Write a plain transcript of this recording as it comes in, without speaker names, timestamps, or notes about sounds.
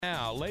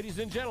now, ladies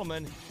and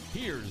gentlemen,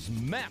 here's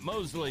Matt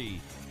Mosley.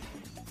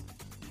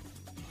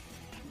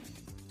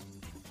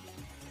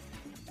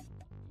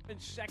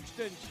 And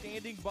Sexton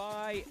standing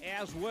by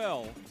as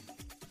well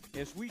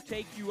as we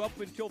take you up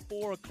until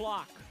 4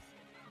 o'clock.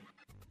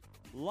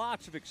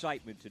 Lots of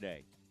excitement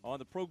today on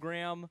the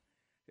program.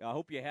 I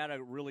hope you had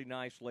a really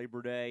nice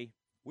Labor Day.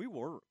 We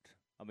worked.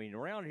 I mean,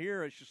 around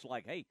here, it's just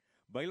like, hey,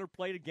 Baylor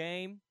played a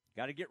game.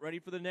 Got to get ready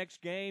for the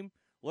next game.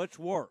 Let's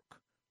work.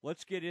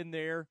 Let's get in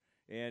there.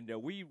 And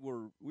we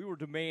were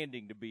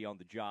demanding to be on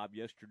the job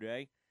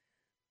yesterday.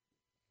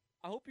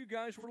 I hope you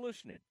guys were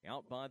listening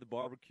out by the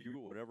barbecue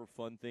or whatever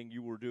fun thing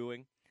you were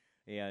doing.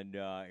 And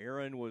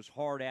Aaron was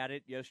hard at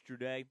it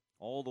yesterday,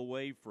 all the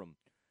way from,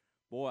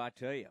 boy, I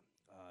tell you,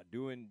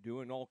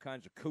 doing all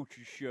kinds of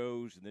coaches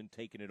shows and then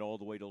taking it all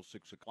the way till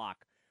 6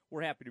 o'clock.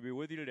 We're happy to be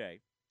with you today.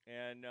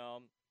 And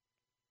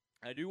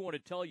I do want to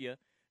tell you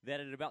that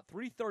at about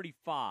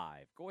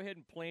 3:35, go ahead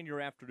and plan your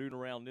afternoon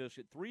around this.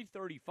 At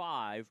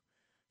 3:35,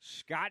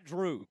 Scott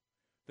Drew,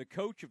 the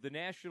coach of the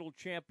national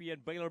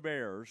champion Baylor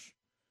Bears,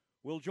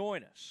 will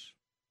join us.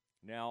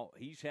 Now,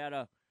 he's had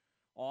a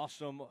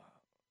awesome,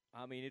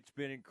 it's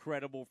been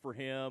incredible for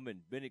him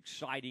and been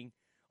exciting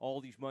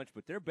all these months,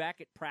 but they're back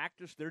at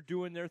practice. They're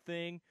doing their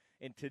thing.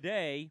 And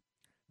today,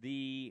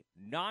 the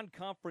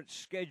non-conference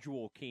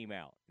schedule came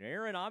out. Now,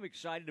 Aaron, I'm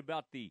excited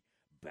about the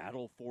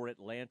Battle for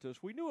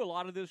Atlantis. We knew a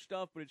lot of this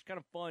stuff, but it's kind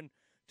of fun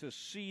to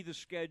see the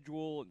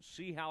schedule and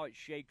see how it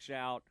shakes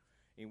out.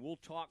 And we'll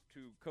talk to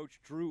Coach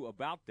Drew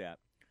about that.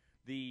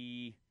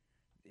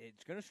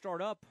 It's going to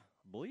start up,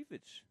 I believe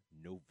it's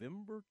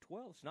November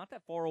 12th. It's not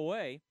that far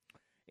away.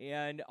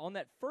 And on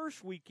that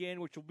first weekend,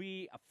 which will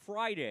be a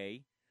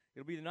Friday,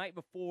 it'll be the night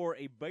before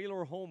a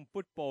Baylor home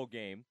football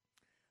game.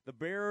 The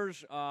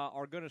Bears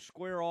are going to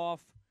square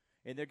off,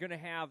 and they're going to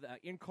have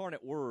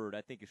Incarnate Word,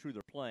 I think is who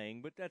they're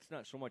playing, but that's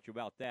not so much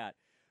about that.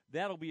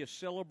 That'll be a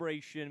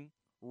celebration,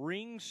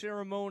 ring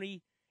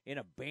ceremony, and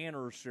a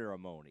banner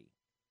ceremony.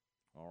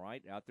 All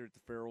right, out there at the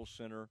Farrell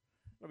Center.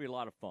 It'll be a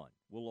lot of fun.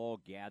 We'll all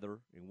gather,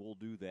 and we'll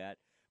do that.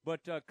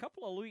 But a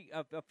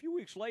few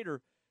weeks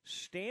later,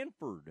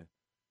 Stanford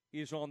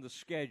is on the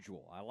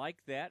schedule. I like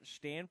that,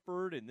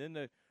 Stanford, and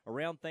then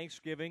around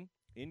Thanksgiving,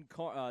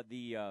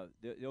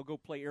 they'll go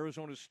play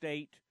Arizona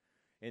State,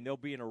 and they'll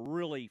be in a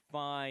really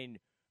fine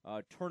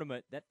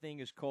tournament. That thing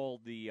is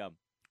called the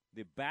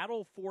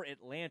Battle for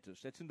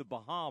Atlantis. That's in the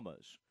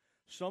Bahamas.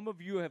 Some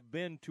of you have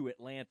been to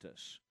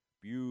Atlantis.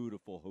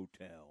 Beautiful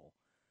hotel.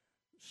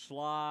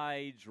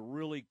 Slides,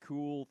 really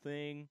cool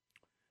thing.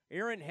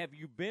 Aaron, have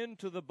you been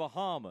to the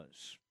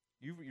Bahamas?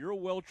 You're a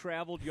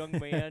well-traveled young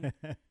man.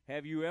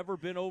 Have you ever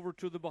been over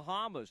to the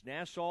Bahamas,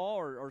 Nassau,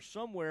 or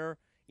somewhere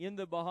in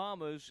the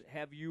Bahamas?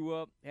 Have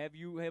you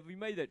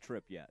made that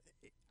trip yet?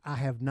 I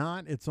have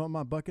not. It's on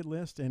my bucket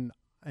list, and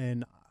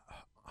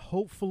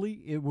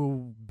hopefully it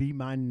will be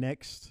my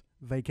next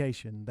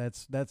vacation.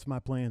 That's my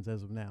plans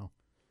as of now.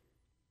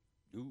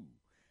 Ooh,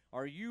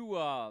 are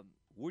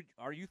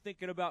you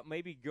thinking about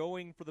maybe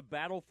going for the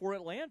Battle for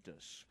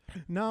Atlantis?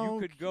 No.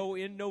 You could go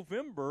in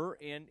November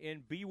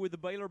and be with the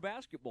Baylor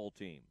basketball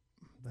team.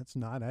 That's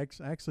not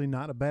actually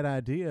not a bad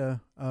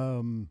idea.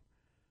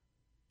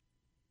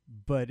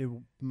 But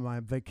my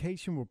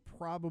vacation will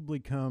probably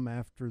come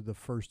after the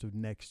first of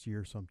next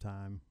year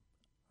sometime,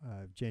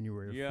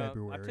 January or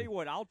February. I'll tell you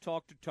what, I'll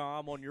talk to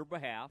Tom on your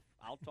behalf.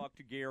 I'll talk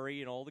to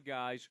Gary and all the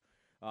guys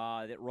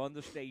that run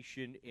the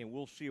station, and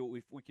we'll see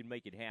if we can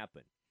make it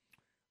happen.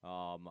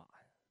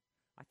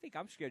 I think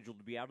I'm scheduled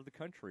to be out of the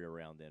country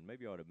around then.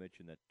 Maybe I ought to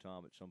mention that to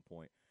Tom at some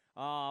point.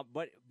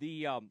 But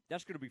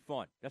that's going to be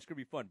fun. That's going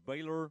to be fun.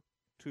 Baylor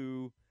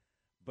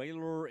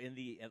in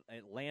the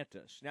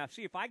Atlantis. Now,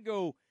 see, if I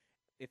go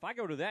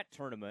to that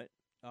tournament,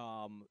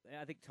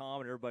 I think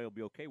Tom and everybody will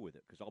be okay with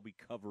it because I'll be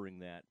covering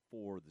that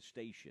for the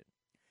station.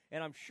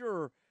 And I'm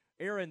sure,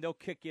 Aaron, they'll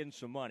kick in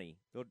some money.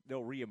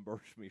 They'll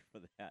reimburse me for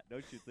that.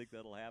 Don't you think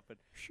that'll happen?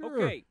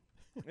 Sure. Okay.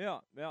 Yeah,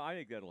 I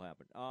think that'll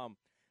happen.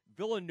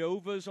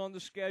 Villanova's on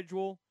the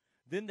schedule.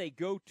 Then they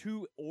go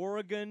to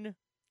Oregon.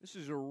 This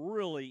is a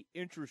really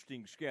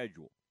interesting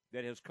schedule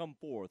that has come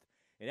forth.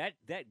 And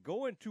that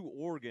going to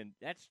Oregon,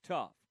 that's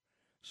tough.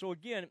 So,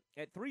 again,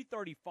 at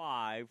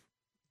 3:35,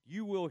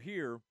 you will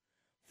hear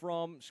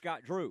from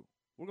Scott Drew.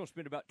 We're going to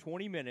spend about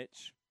 20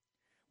 minutes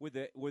with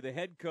the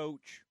head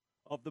coach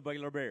of the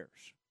Baylor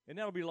Bears. And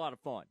that'll be a lot of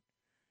fun.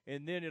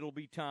 And then it'll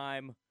be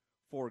time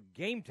for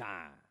game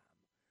time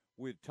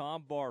with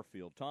Tom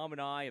Barfield. Tom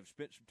and I have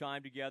spent some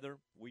time together.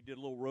 We did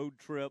a little road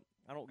trip.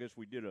 I don't guess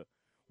we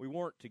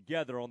weren't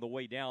together on the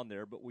way down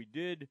there, but we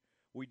did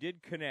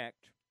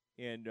connect.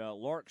 And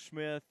Lark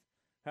Smith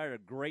had a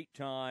great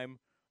time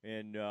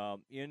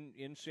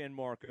in San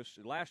Marcos.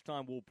 Last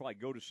time we'll probably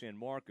go to San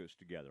Marcos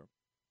together,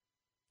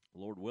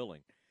 Lord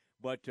willing.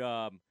 But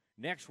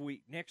next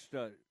week it's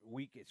going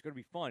to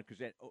be fun because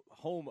that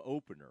home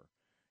opener.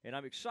 And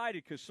I'm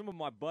excited because some of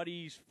my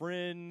buddies,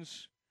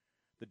 friends,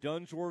 the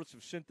Dunsworths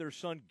have sent their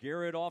son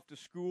Garrett off to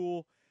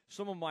school.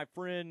 Some of my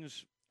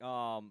friends,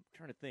 trying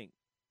to think,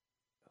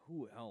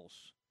 who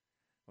else?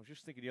 was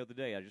just thinking the other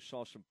day, I just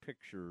saw some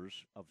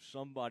pictures of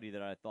somebody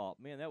that I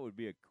thought, man, that would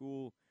be a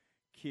cool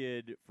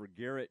kid for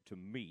Garrett to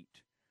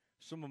meet.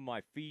 Some of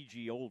my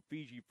old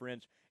Fiji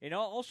friends. And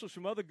also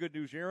some other good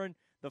news, Aaron.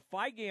 The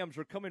Phi-Gams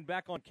are coming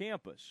back on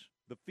campus.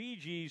 The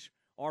Fijis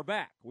are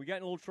back. We got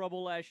in a little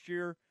trouble last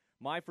year,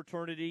 my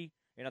fraternity,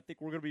 and I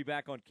think we're going to be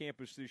back on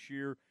campus this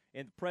year.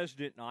 And the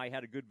president and I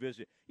had a good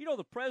visit. You know,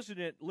 the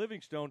president,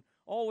 Livingstone,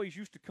 always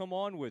used to come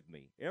on with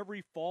me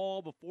every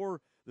fall before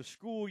the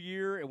school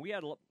year, and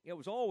it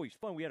was always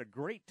fun. We had a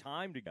great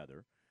time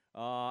together.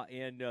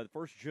 And the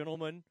first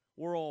gentleman,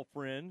 we're all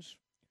friends,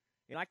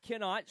 and I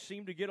cannot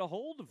seem to get a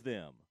hold of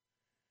them.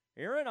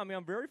 Aaron, I mean,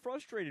 I'm very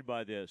frustrated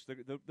by this.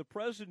 The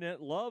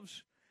president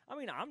loves. I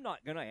mean, I'm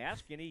not going to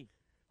ask any.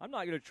 I'm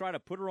not going to try to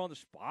put her on the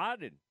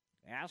spot and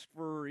ask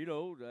for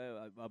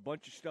a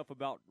bunch of stuff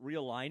about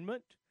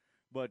realignment.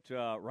 But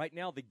right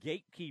now, the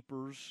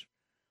gatekeepers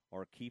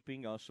are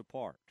keeping us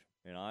apart,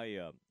 and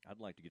I'd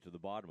like to get to the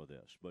bottom of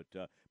this.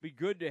 But be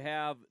good to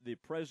have the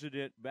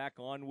president back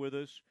on with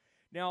us.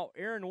 Now,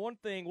 Aaron, one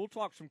thing, we'll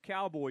talk some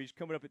Cowboys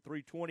coming up at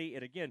 3:20,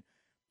 and again,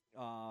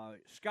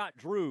 Scott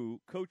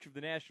Drew, coach of the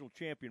national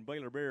champion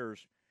Baylor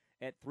Bears,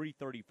 at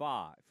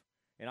 3:35.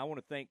 And I want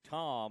to thank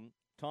Tom.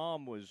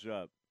 Tom was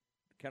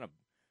kind of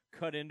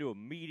cut into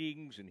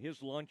meetings in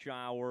his lunch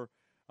hour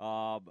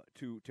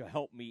to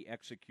help me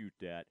execute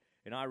that.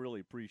 And I really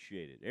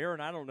appreciate it.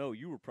 Aaron, I don't know.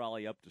 You were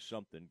probably up to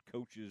something.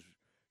 Coaches,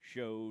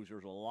 shows.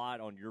 There's a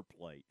lot on your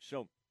plate.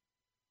 So,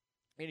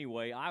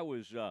 anyway,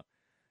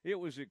 it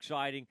was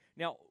exciting.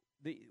 Now,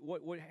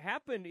 what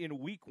happened in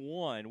week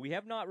one, we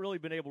have not really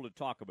been able to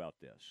talk about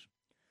this.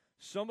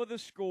 Some of the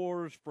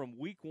scores from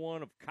week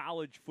one of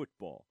college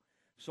football.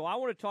 So I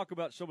want to talk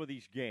about some of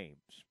these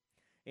games.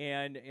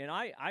 And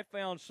I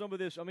found some of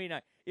this. I mean,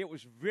 it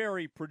was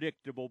very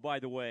predictable, by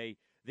the way,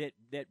 that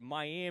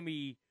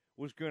Miami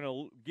was going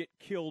to get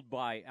killed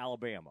by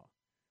Alabama.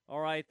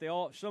 All right,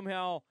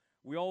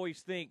 we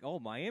always think, oh,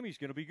 Miami's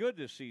going to be good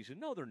this season.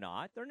 No, they're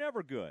not. They're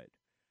never good.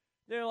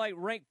 They're like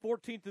ranked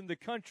 14th in the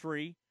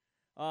country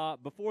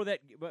before that,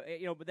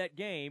 but that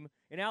game,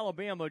 and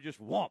Alabama just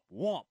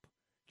whomp,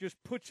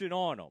 just puts it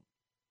on them.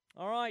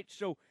 All right,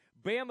 so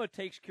Bama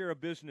takes care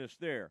of business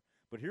there.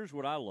 But here's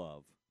what I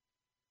love.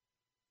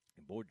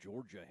 And boy,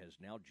 Georgia has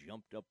now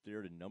jumped up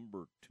there to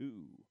number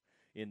 2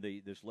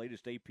 in this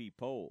latest AP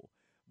poll.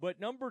 But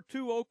number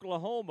 2,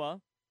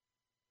 Oklahoma,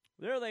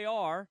 there they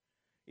are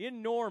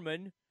in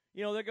Norman.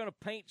 They're going to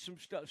paint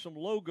some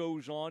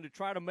logos on to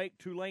try to make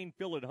Tulane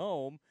feel at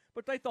home.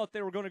 But they thought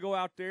they were going to go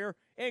out there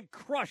and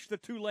crush the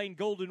Tulane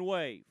Golden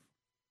Wave.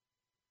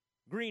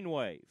 Green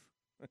Wave.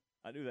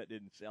 I knew that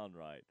didn't sound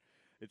right.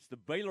 It's the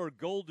Baylor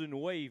Golden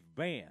Wave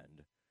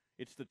Band.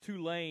 It's the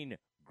Tulane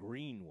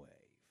Green Wave.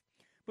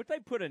 But they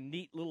put a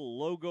neat little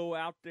logo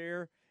out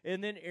there.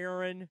 And then,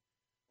 Aaron,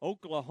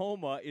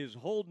 Oklahoma is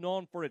holding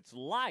on for its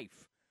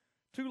life.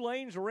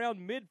 Tulane's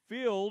around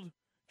midfield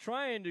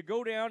trying to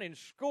go down and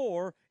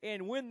score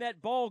and win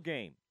that ball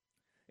game.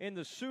 And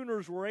the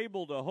Sooners were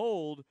able to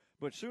hold,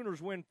 but Sooners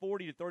win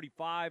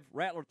 40-35.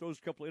 Rattler throws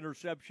a couple of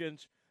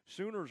interceptions.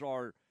 Sooners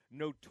are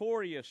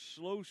notorious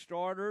slow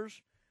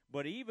starters,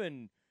 but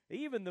even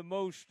the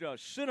most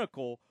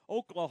cynical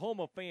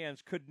Oklahoma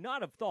fans could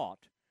not have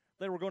thought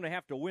they were going to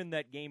have to win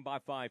that game by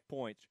 5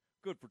 points.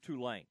 Good for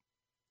Tulane.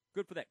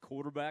 Good for that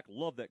quarterback.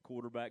 Love that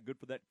quarterback. Good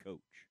for that coach.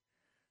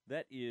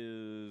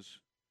 Is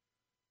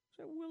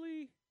that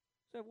Willie?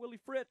 Is that Willie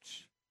Fritz?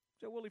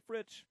 Is that Willie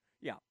Fritz?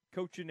 Yeah,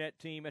 coaching that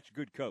team. That's a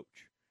good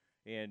coach.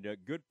 And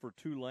good for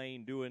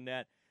Tulane doing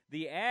that.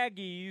 The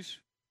Aggies,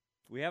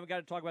 we haven't got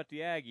to talk about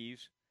the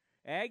Aggies.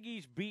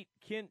 Aggies beat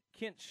Kent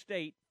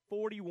State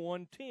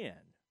 41-10.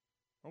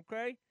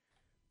 Okay?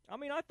 I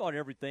mean, I thought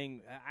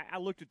everything, I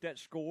looked at that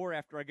score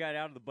after I got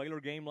out of the Baylor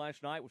game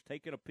last night, was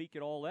taking a peek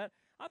at all that.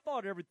 I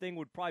thought everything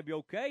would probably be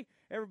okay.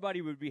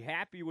 Everybody would be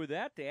happy with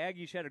that. The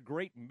Aggies had a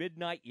great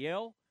midnight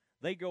yell.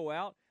 They go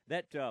out.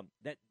 That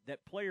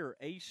player,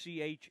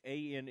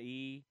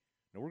 Achane,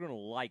 now we're going to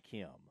like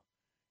him.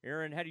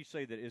 Aaron, how do you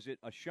say that? Is it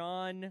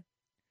Ashawn?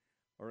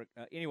 Or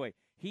anyway,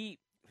 he's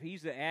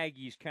the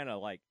Aggies' kind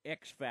of like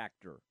X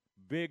factor,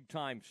 big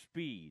time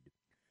speed.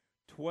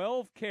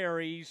 12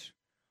 carries,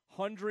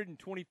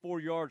 124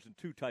 yards and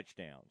 2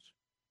 touchdowns.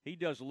 He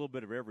does a little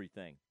bit of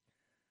everything.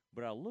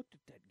 But I looked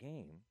at that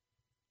game,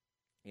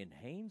 and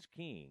Haynes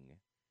King,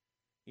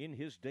 in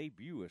his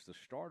debut as the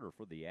starter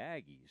for the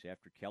Aggies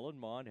after Kellen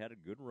Mond had a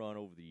good run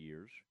over the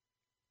years,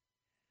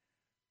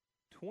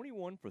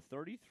 21 for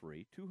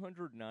 33,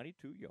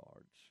 292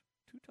 yards,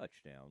 2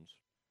 touchdowns,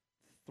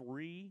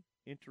 3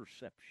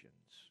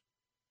 interceptions.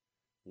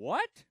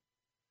 What?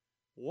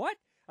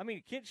 I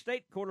mean, Kent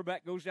State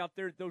quarterback goes out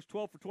there, those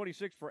 12 for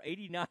 26 for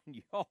 89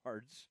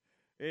 yards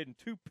and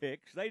 2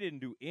 picks. They didn't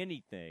do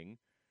anything.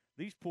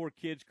 These poor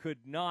kids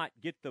could not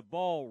get the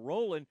ball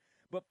rolling.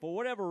 But for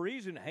whatever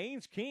reason,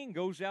 Haynes King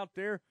goes out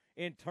there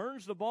and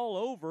turns the ball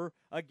over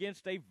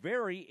against a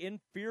very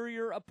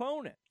inferior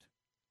opponent.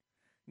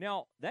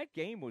 Now, that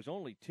game was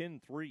only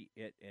 10-3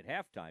 at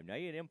halftime. Now,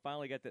 A&M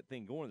finally got that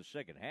thing going in the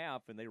second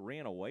half, and they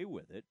ran away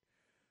with it.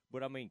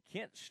 But, I mean,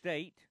 Kent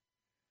State,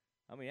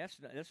 I mean,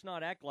 that's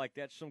not act like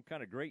that's some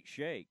kind of great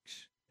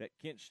shakes, that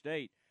Kent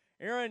State.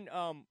 Aaron,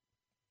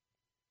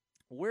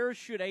 where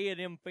should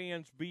A&M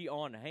fans be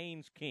on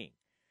Haynes King?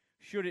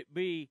 Should it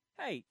be,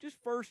 hey, just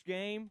first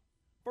game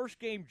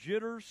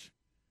jitters?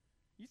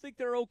 You think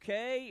they're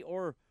okay,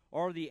 or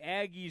are the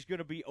Aggies going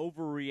to be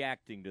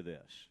overreacting to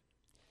this?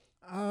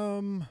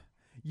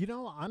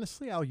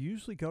 Honestly, I'll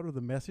usually go to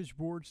the message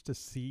boards to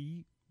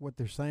see what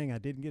they're saying. I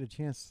didn't get a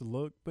chance to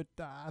look, but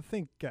I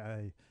think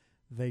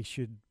they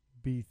should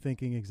be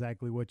thinking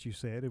exactly what you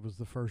said. It was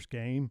the first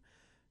game.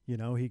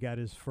 He got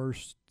his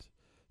first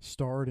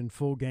start and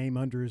full game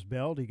under his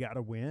belt. He got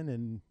to win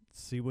and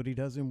see what he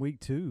does in week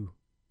 2.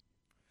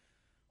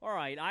 All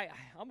right,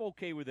 I'm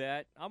okay with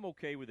that.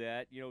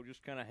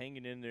 Just kind of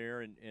hanging in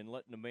there and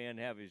letting the man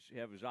have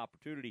his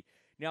opportunity.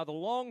 Now, the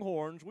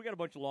Longhorns, we got a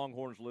bunch of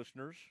Longhorns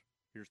listeners.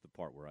 Here's the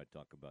part where I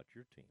talk about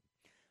your team.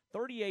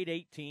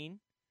 38-18.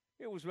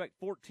 It was like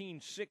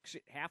 14-6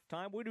 at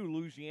halftime. We knew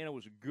Louisiana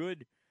was a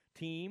good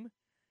team,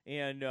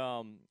 and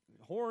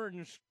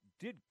Horns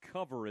did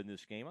cover in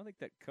this game. I think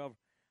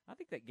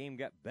that game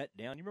got bet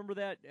down. You remember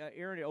that,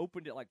 Aaron? It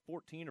opened at like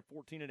 14 or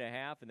 14 and a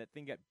half, and that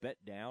thing got bet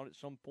down at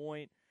some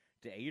point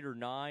to 8 or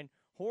 9.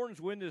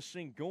 Horns win this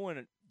thing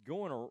going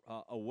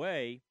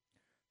away,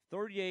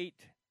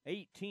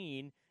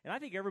 38-18, and I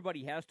think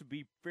everybody has to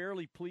be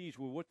fairly pleased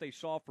with what they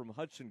saw from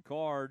Hudson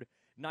Card.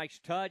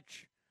 Nice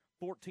touch,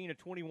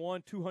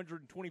 14-21,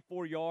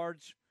 224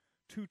 yards,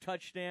 2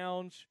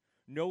 touchdowns,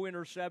 no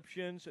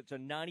interceptions. It's a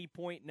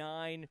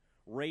 90.9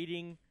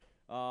 rating.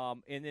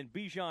 And then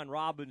Bijan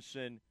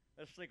Robinson,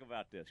 let's think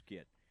about this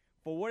kid.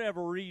 For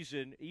whatever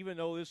reason, even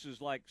though this is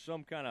like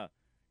some kind of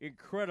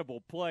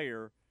incredible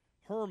player,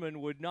 Herman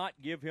would not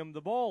give him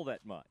the ball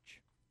that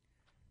much.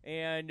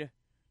 And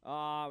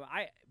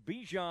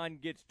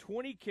Bijan gets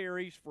 20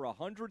 carries for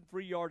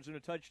 103 yards and a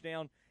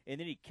touchdown, and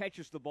then he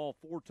catches the ball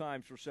 4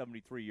 times for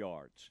 73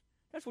 yards.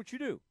 That's what you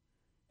do.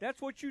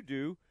 That's what you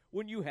do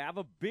when you have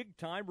a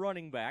big-time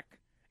running back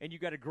and you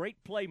got a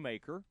great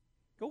playmaker.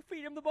 Go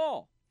feed him the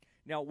ball.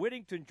 Now,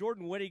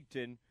 Jordan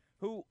Whittington,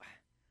 who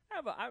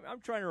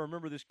I'm trying to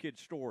remember this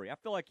kid's story. I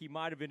feel like he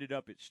might have ended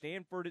up at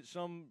Stanford at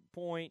some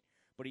point,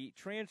 but he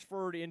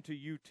transferred into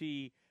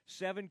UT,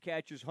 7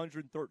 catches,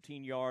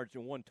 113 yards,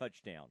 and 1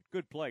 touchdown.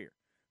 Good player.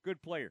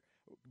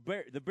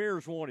 The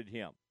Bears wanted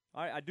him.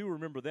 I do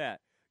remember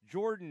that.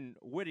 Jordan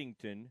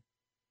Whittington,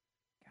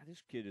 God,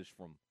 this kid is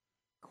from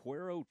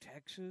Cuero,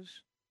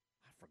 Texas.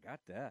 I forgot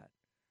that.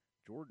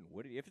 Jordan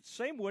Whittington. If it's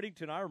the same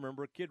Whittington I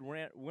remember, a kid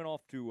went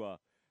off to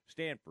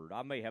Stanford.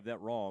 I may have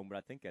that wrong, but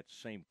I think that's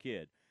the same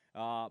kid.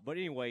 But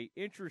anyway,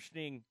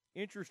 interesting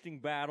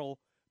battle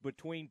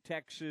between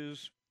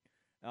Texas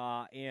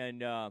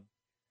and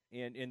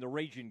the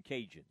Raging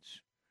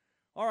Cajuns.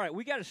 All right,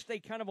 we got to stay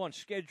kind of on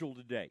schedule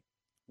today.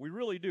 We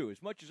really do,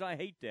 as much as I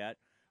hate that,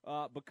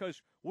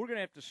 because we're going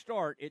to have to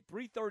start at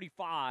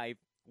 3:35.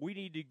 We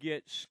need to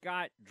get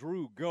Scott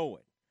Drew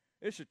going.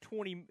 This is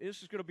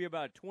going to be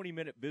about a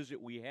 20-minute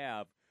visit we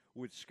have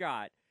with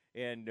Scott.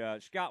 And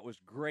Scott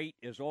was great,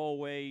 as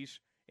always,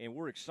 and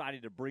we're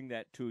excited to bring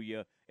that to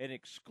you. An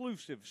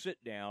exclusive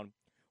sit-down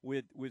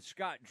with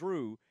Scott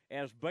Drew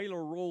as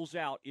Baylor rolls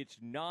out its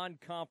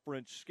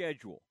non-conference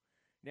schedule.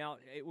 Now,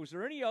 was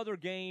there any other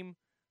game,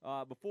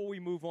 before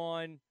we move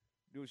on,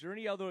 is there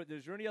any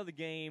other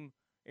game,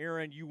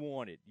 Aaron, you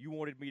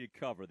wanted me to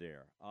cover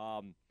there?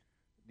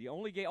 The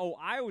only game,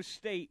 Iowa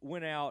State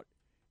went out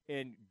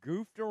and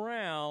goofed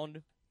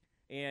around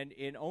and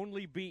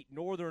only beat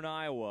Northern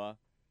Iowa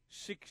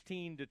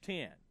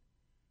 16-10.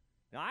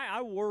 Now,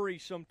 I worry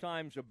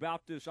sometimes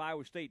about this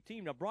Iowa State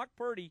team. Now, Brock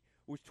Purdy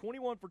was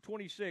 21 for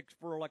 26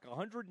 for like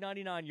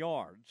 199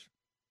 yards.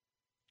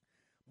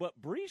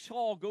 But Breece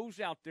Hall goes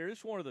out there. This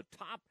is one of the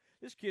top.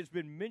 This kid's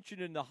been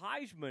mentioned in the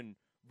Heisman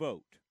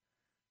vote.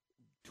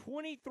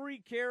 23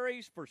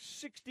 carries for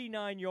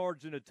 69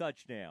 yards and a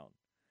touchdown.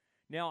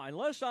 Now,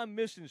 unless I'm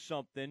missing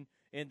something,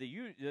 and the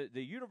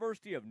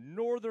University of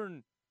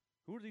Northern,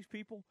 who are these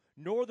people?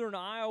 Northern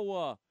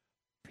Iowa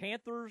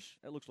Panthers.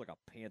 That looks like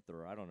a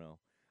panther. I don't know.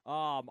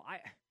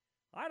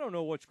 I don't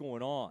know what's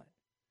going on.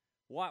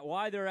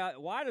 Why they're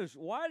out? Why does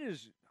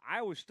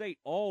Iowa State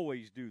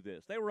always do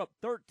this? They were up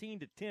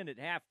 13-10 at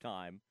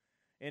halftime,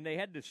 and they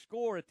had to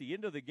score at the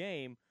end of the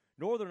game.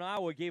 Northern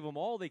Iowa gave them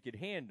all they could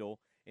handle,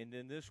 and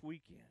then this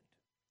weekend,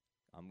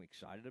 I'm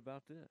excited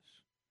about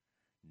this.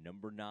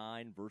 Number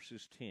 9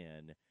 versus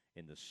 10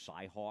 in the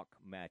Cy-Hawk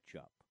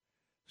matchup.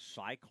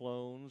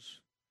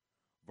 Cyclones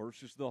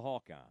versus the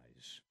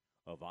Hawkeyes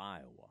of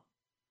Iowa.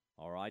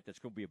 All right, that's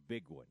going to be a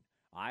big one.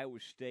 Iowa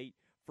State,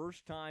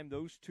 first time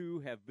those two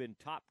have been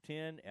top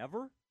 10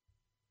 ever,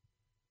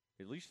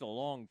 at least a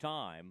long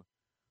time.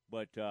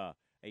 But a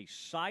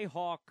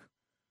Cy-Hawk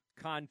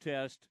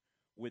contest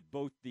with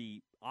both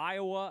the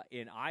Iowa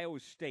and Iowa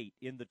State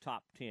in the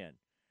top 10.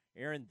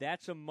 Aaron,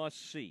 that's a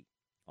must-see.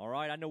 All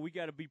right, I know we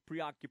got to be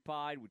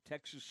preoccupied with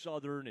Texas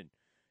Southern and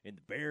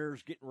the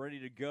Bears getting ready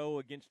to go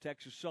against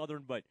Texas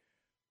Southern, but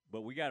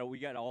we got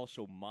to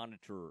also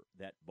monitor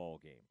that ball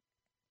game.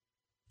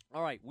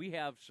 All right, we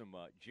have some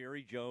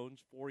Jerry Jones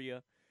for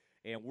you,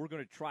 and we're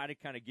going to try to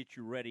kind of get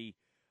you ready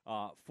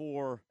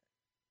for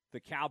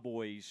the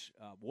Cowboys.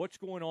 What's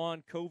going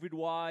on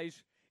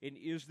COVID-wise, and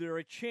is there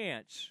a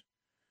chance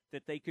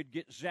that they could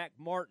get Zach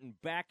Martin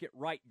back at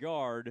right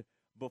guard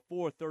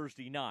before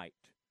Thursday night?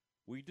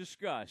 We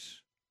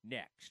discuss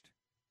next.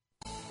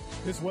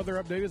 This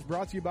weather update is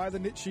brought to you by the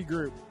Nitshe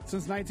Group.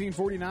 Since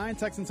 1949,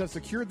 Texans have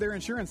secured their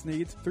insurance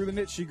needs through the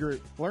Nitshe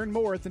Group. Learn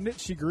more at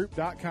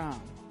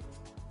thenitshegroup.com.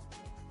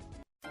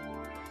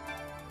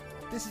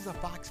 This is a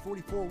Fox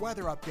 44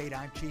 weather update.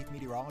 I'm Chief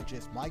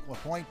Meteorologist Mike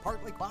LaPointe.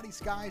 Partly cloudy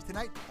skies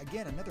tonight.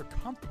 Again, another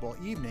comfortable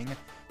evening.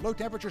 Low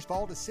temperatures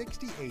fall to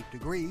 68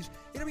 degrees.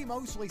 It'll be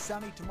mostly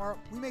sunny tomorrow.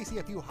 We may see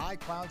a few high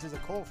clouds as a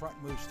cold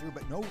front moves through,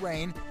 but no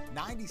rain.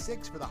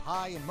 96 for the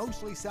high and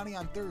mostly sunny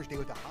on Thursday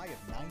with a high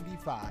of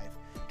 95.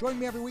 Join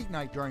me every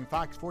weeknight during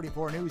Fox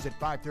 44 News at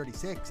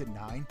 5:36 and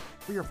 9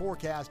 for your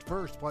forecast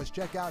first. Plus,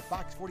 check out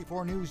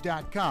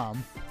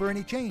fox44news.com for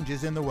any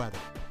changes in the weather.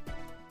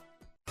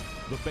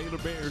 The Baylor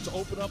Bears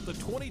open up the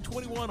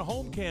 2021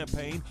 home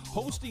campaign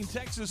hosting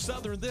Texas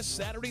Southern this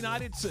Saturday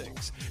night at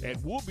 6.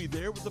 And we'll be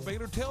there with the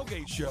Baylor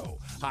Tailgate Show.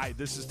 Hi,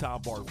 this is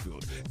Tom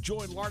Barfield.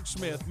 Join Lark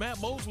Smith, Matt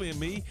Mosley, and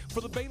me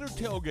for the Baylor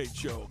Tailgate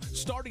Show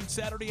starting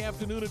Saturday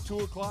afternoon at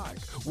 2 o'clock.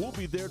 We'll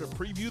be there to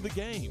preview the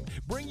game,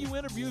 bring you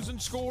interviews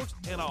and scores,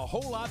 and a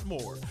whole lot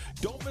more.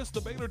 Don't miss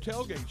the Baylor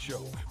Tailgate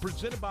Show,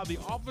 presented by the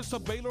Office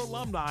of Baylor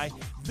Alumni,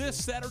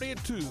 this Saturday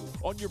at 2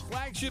 on your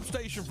flagship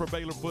station for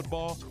Baylor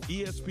football,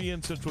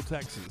 ESPN Central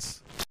Texas. We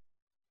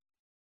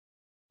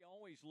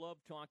always love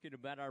talking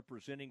about our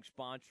presenting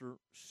sponsor,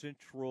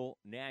 Central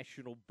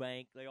National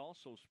Bank. They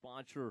also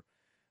sponsor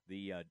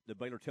the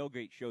Baylor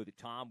Tailgate Show that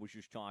Tom was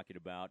just talking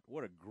about.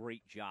 What a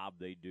great job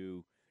they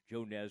do.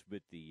 Joe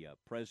Nesbitt, the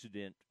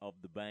president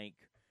of the bank,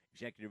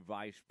 executive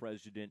vice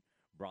president,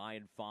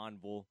 Brian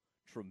Fonville,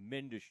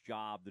 tremendous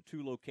job. The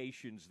two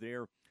locations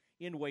there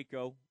in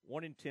Waco,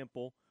 one in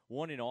Temple,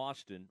 one in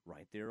Austin,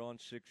 right there on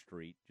 6th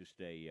Street.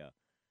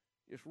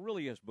 It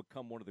really has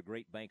become one of the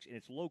great banks, and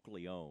it's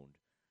locally owned.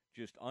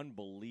 Just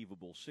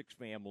unbelievable. 6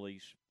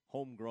 families,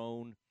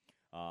 homegrown,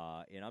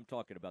 and I'm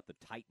talking about the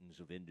titans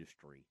of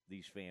industry.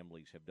 These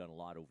families have done a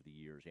lot over the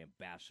years,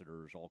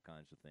 ambassadors, all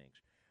kinds of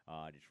things.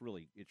 It's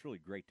really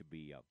great to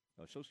be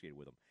associated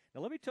with them. Now,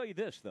 let me tell you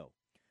this, though.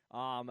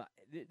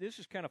 This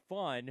is kind of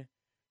fun.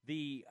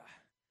 They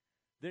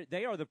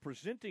are the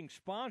presenting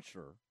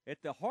sponsor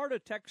at the Heart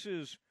of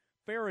Texas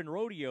Fair and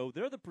Rodeo.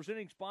 They're the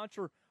presenting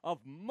sponsor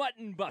of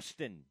Mutton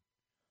Bustin'.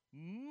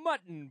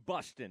 Mutton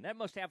bustin'. That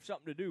must have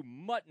something to do.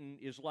 Mutton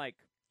is like,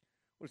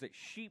 what is it,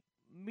 sheep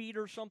meat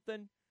or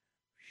something?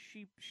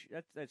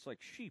 That's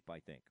like sheep,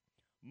 I think.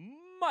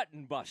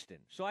 Mutton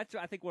bustin'. So that's,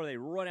 I think, where they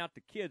run out the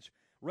kids.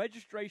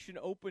 Registration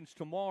opens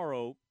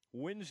tomorrow,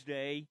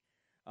 Wednesday,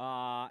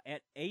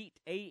 at 8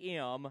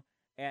 a.m.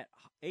 at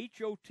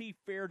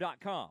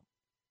hotfair.com.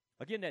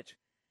 Again, that's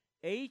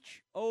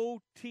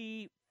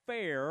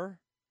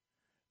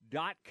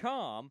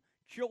hotfair.com.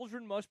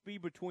 Children must be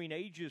between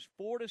ages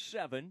 4 to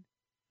 7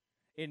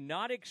 and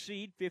not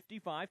exceed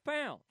 55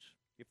 pounds.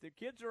 If the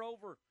kids are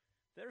over,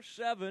 they're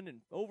 7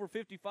 and over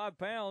 55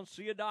 pounds,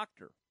 see a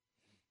doctor.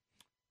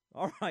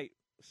 All right,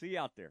 see you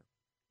out there.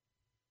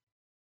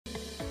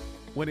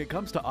 When it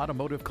comes to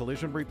automotive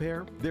collision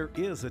repair, there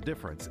is a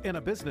difference in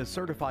a business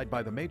certified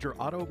by the major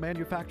auto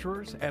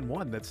manufacturers and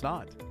one that's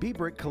not.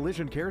 B-Brick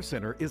Collision Care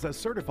Center is a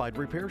certified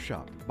repair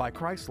shop by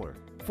Chrysler,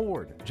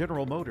 Ford,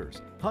 General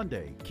Motors,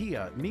 Hyundai,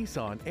 Kia,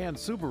 Nissan, and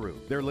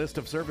Subaru. Their list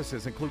of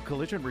services include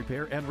collision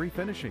repair and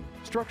refinishing,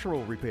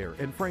 structural repair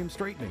and frame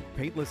straightening,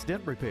 paintless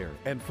dent repair,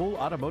 and full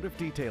automotive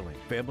detailing.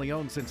 Family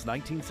owned since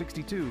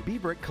 1962,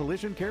 B-Brick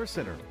Collision Care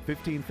Center,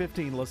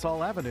 1515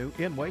 LaSalle Avenue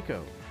in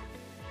Waco.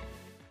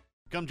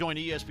 Come join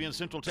ESPN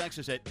Central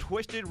Texas at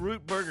Twisted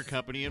Root Burger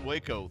Company in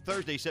Waco,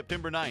 Thursday,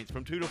 September 9th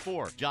from 2 to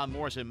 4. John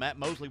Morris and Matt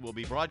Mosley will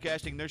be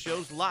broadcasting their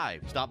shows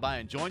live. Stop by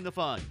and join the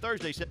fun.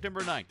 Thursday,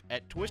 September 9th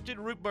at Twisted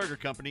Root Burger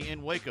Company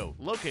in Waco,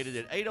 located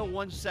at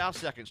 801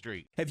 South 2nd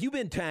Street. Have you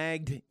been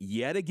tagged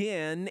yet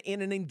again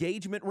in an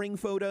engagement ring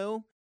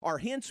photo? Are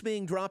hints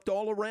being dropped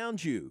all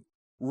around you?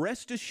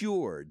 Rest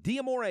assured,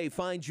 D'Amore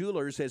Fine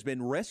Jewelers has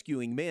been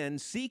rescuing men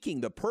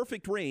seeking the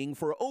perfect ring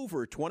for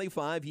over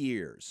 25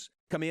 years.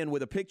 Come in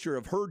with a picture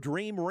of her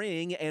dream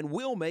ring and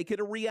we'll make it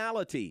a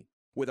reality.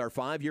 With our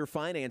 5-year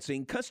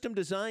financing, custom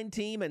design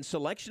team, and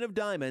selection of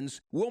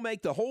diamonds, we'll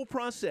make the whole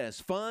process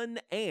fun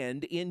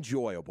and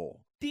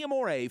enjoyable.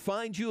 D'Amore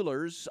Fine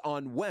Jewelers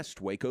on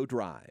West Waco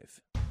Drive.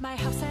 My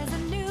house has a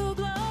new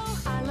glow.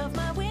 I love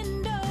my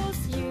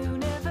windows.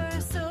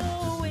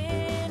 Universal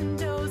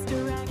Windows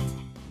Direct.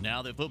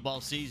 Now that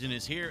football season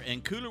is here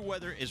and cooler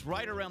weather is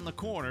right around the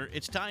corner,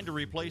 it's time to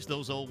replace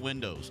those old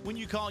windows. When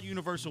you call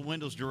Universal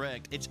Windows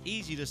Direct, it's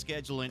easy to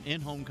schedule an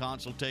in-home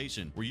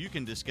consultation where you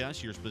can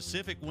discuss your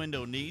specific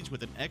window needs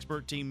with an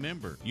expert team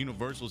member.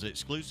 Universal's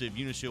exclusive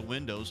Unishield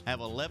windows have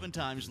 11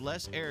 times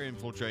less air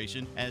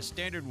infiltration as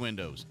standard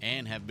windows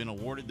and have been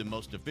awarded the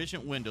most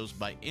efficient windows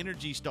by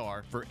Energy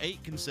Star for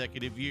 8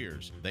 consecutive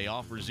years. They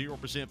offer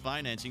 0%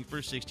 financing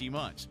for 60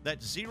 months.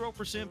 That's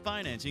 0%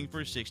 financing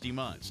for 60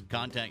 months.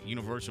 Contact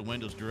Universal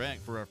Windows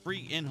Direct for a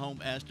free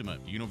in-home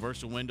estimate.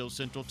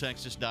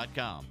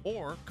 UniversalWindowsCentralTexas.com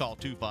or call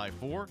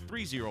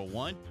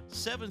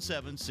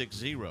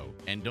 254-301-7760.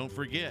 And don't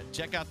forget,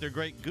 check out their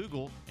great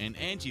Google and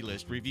Angie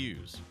List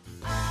reviews.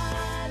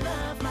 I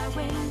love my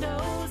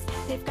windows.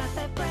 They've got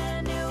that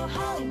brand new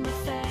home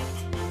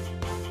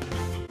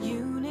effect.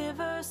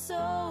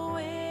 Universal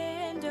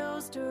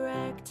Windows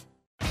Direct.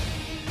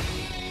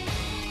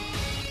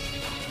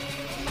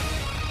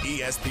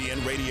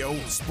 ESPN Radio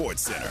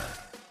Sports Center.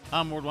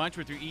 I'm Ward Weitz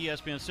with your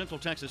ESPN Central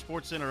Texas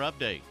Sports Center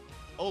update.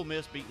 Ole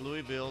Miss beat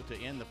Louisville to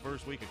end the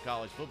first week of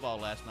college football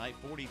last night,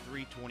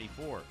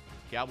 43-24.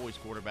 Cowboys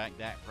quarterback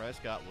Dak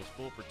Prescott was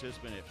full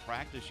participant at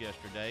practice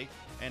yesterday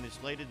and is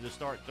slated to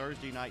start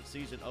Thursday night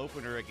season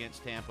opener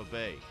against Tampa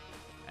Bay.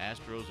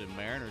 Astros and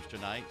Mariners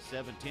tonight,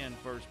 7:10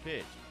 first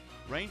pitch.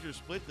 Rangers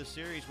split the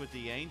series with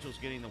the Angels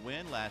getting the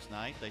win last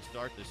night. They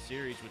start the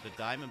series with the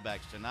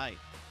Diamondbacks tonight,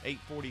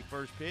 8:40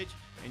 first pitch,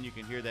 and you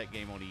can hear that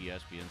game on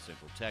ESPN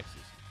Central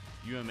Texas.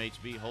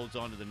 UMHB holds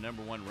on to the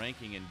number 1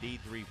 ranking in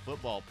D3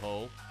 football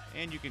poll,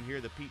 and you can hear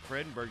the Pete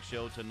Fredenberg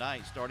Show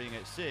tonight starting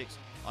at 6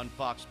 on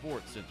Fox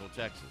Sports Central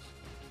Texas.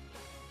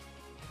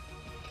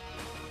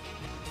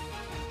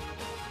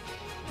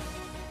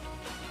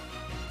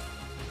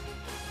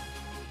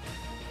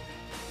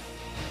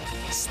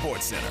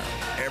 Sports Center,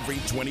 every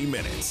 20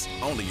 minutes,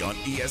 only on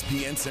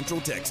ESPN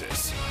Central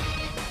Texas.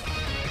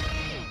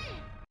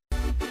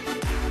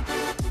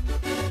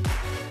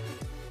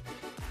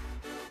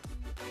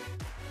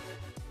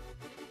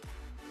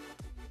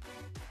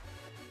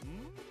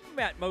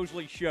 Matt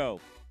Mosley Show.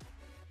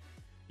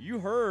 You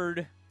heard,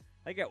 I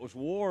think that was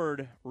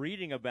Ward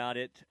reading about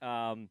it.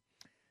 That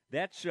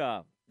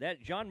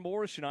John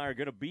Morris and I are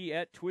going to be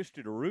at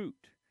Twisted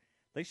Root.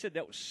 They said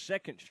that was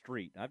 2nd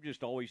Street. I've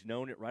just always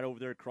known it right over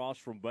there across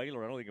from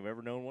Baylor. I don't think I've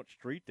ever known what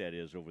street that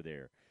is over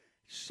there.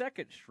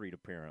 2nd Street,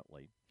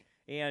 apparently.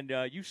 And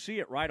you see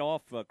it right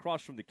off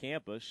across from the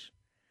campus.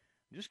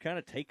 Just kind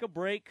of take a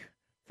break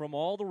from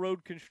all the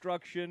road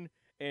construction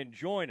and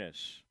join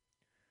us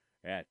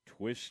at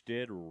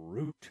Twisted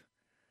Root.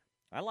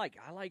 I like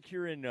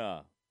hearing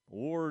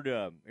Ward,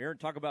 Aaron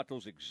talk about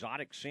those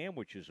exotic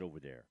sandwiches over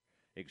there,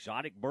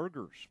 exotic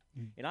burgers,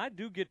 and I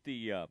do get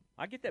I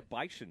get that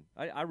bison.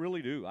 I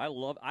really do.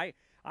 I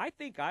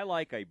think I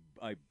like a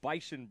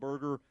bison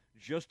burger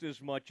just as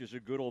much as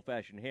a good old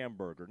fashioned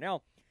hamburger.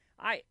 Now,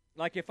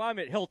 if I'm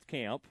at health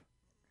camp,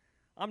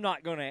 I'm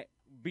not going to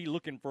be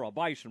looking for a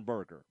bison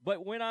burger,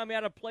 but when I'm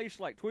at a place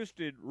like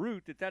Twisted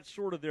Root, that's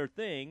sort of their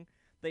thing.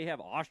 They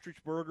have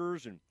ostrich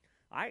burgers, and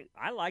I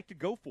like to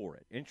go for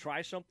it and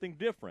try something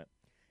different.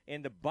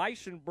 And the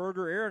bison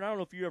burger, Aaron, I don't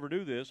know if you ever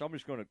do this. I'm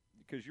just going to,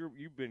 because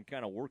you've been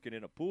kind of working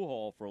in a pool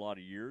hall for a lot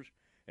of years,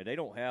 and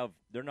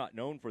they're not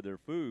known for their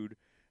food.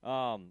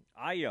 I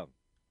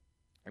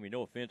mean,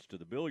 no offense to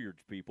the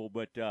billiards people,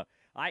 but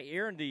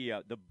Aaron,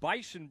 the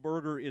bison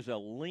burger is a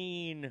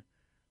lean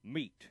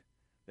meat.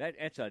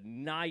 That's a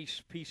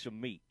nice piece of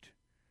meat,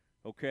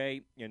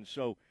 okay? And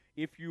so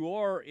if you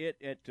are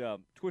at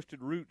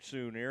Twisted Root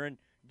soon, Aaron,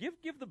 give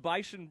the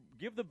bison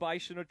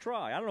a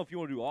try. I don't know if you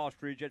want to do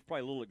ostrich. That's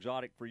probably a little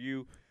exotic for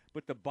you,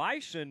 but the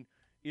bison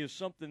is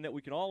something that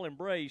we can all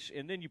embrace.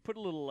 And then you put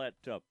a little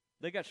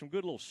they got some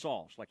good little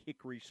sauce, like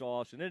hickory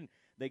sauce, and then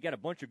they got a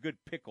bunch of good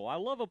pickle. I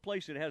love a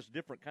place that has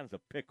different kinds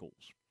of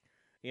pickles,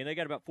 and they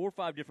got about 4 or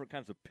 5 different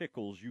kinds of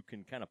pickles you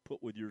can kind of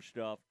put with your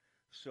stuff.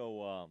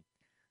 So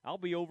I'll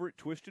be over at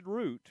Twisted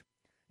Root,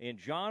 and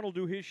John will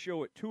do his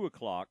show at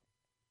 2:00.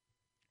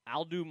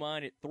 I'll do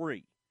mine at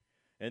 3.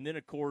 And then,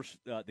 of course,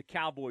 the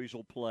Cowboys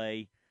will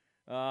play.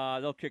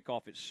 They'll kick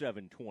off at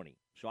 7:20.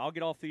 So I'll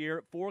get off the air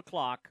at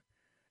 4:00,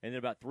 and then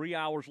about 3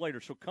 hours later.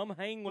 So come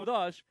hang with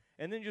us,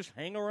 and then just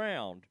hang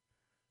around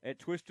at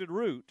Twisted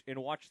Root and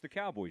watch the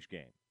Cowboys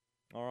game.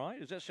 All right?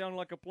 Does that sound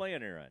like a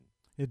plan, Aaron?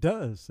 It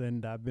does,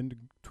 and I've been to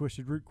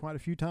Twisted Root quite a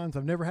few times.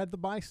 I've never had the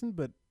bison,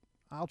 but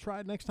I'll try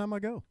it next time I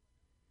go.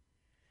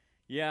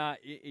 Yeah,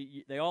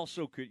 they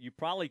also could. You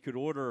probably could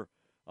order.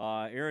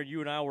 Aaron,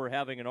 you and I were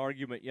having an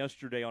argument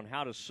yesterday on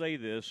how to say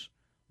this.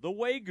 The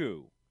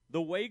Wagyu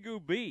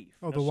beef.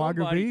 Oh, now, the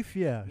Wagyu beef?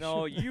 Yeah.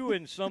 No, you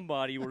and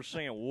somebody were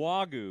saying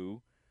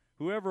Wagyu.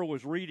 Whoever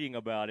was reading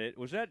about it,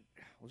 was that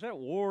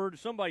Ward?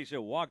 Somebody said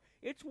Wagyu.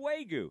 It's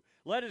Wagyu.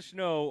 Let us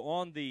know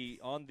on the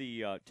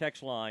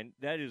text line.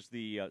 That is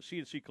the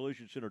CNC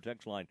Collision Center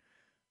text line.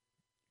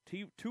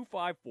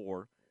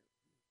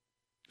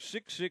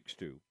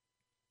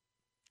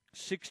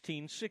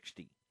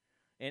 254-662-1660.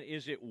 And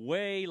is it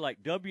way,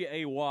 like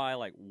W-A-Y,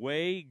 like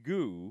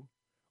Wagyu,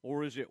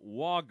 or is it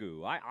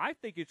Wagyu? I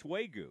think it's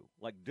Wagyu,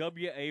 like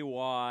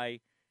W-A-Y,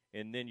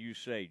 and then you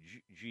say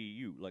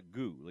G-U, like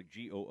goo, like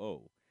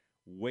G-O-O,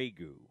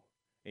 Wagyu,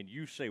 and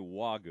you say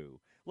Wagyu.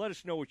 Let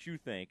us know what you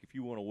think if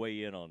you want to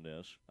weigh in on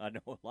this. I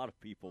know a lot of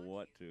people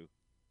want to.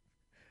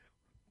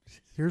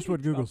 Here's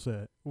what Google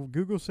said. Well,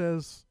 Google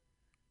says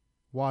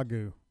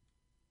Wagyu.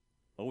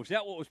 Oh, was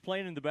that what was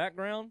playing in the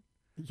background?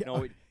 Yeah.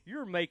 No,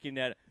 you're making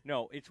that.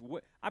 No,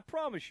 I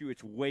promise you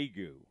it's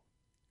Wagyu.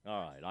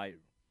 All right,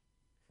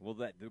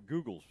 the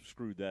Google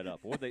screwed that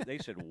up. Or they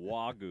said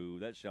Wagyu.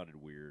 That sounded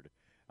weird.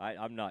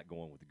 I'm not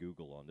going with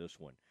Google on this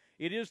one.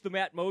 It is the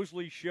Matt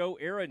Mosley Show.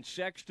 Aaron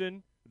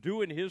Sexton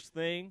doing his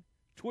thing,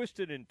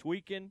 twisting and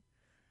tweaking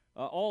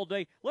all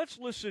day. Let's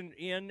listen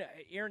in.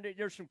 Aaron,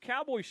 there's some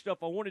Cowboy stuff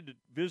I wanted to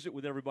visit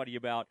with everybody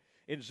about.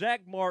 And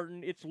Zach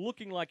Martin, it's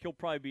looking like he'll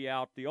probably be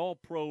out. The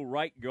all-pro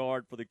right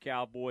guard for the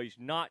Cowboys,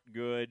 not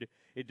good.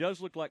 It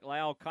does look like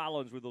La'el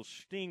Collins with those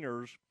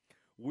stingers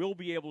will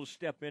be able to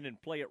step in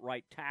and play at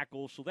right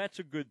tackle, so that's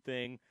a good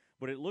thing.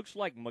 But it looks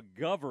like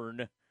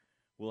McGovern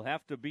will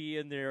have to be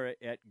in there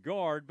at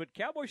guard. But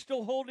Cowboys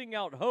still holding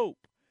out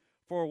hope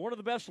for one of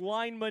the best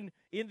linemen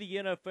in the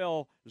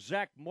NFL,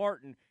 Zach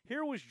Martin.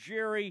 Here was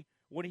Jerry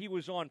when he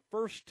was on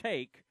First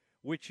Take,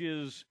 which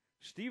is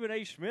Stephen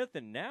A. Smith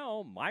and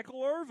now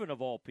Michael Irvin,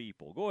 of all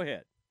people. Go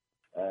ahead.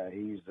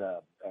 He's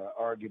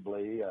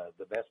arguably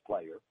the best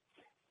player.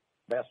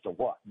 Best of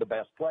what? The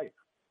best player.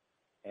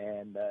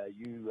 And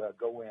you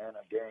go in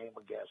a game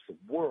against the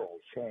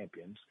world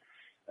champions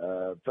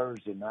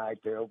Thursday night.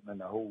 They're opening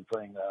the whole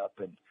thing up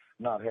and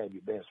not have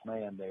your best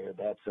man there.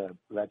 That's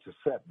a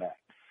setback.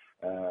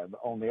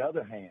 On the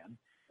other hand,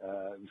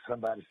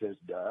 somebody says,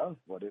 duh,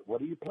 what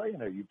are you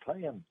playing? Are you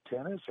playing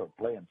tennis or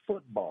playing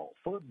football?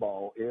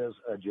 Football is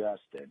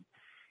adjusting.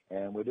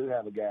 And we do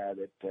have a guy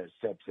that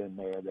steps in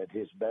there that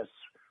his best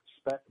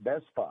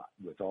spot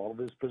with all of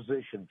his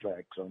position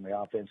tracks on the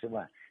offensive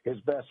line. His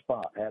best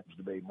spot happens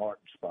to be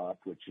Martin's spot,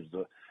 which is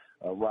the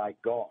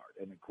right guard.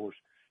 And, of course,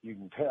 you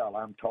can tell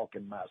I'm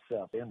talking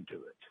myself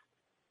into it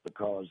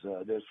because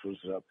this was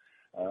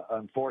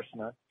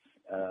unfortunate.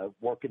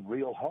 Working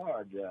real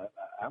hard.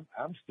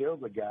 I'm still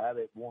the guy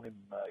that want him.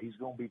 He's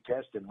going to be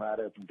testing right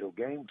up until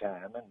game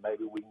time, and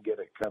maybe we can get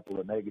a couple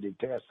of negative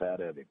tests out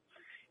of him.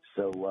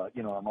 So,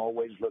 I'm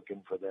always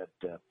looking for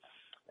that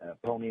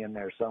pony in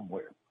there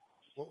somewhere.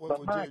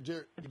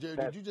 Jerry,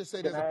 did you just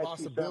say there's a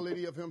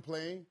possibility of him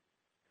playing?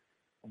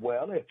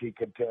 Well, if he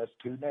can test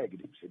two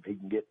negatives, if he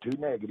can get two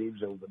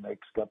negatives over the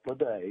next couple of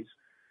days,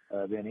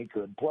 then he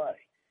could play.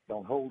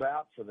 Don't hold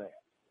out for that.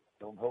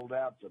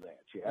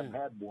 You haven't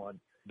had one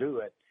do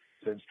it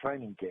since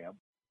training camp.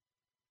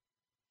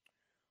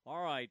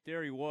 All right,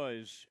 there he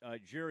was,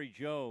 Jerry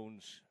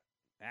Jones,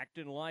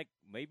 acting like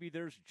maybe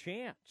there's a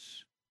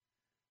chance.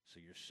 So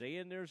you're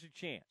saying there's a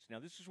chance. Now,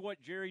 this is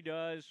what Jerry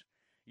does.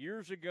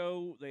 Years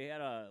ago, they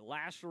had a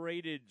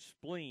lacerated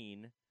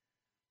spleen.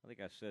 I think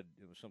I said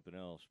it was something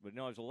else. But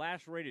no, it was a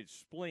lacerated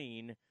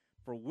spleen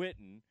for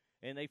Witten,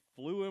 and they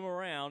flew him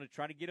around to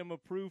try to get him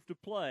approved to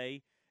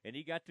play, and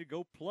he got to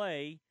go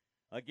play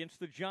against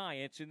the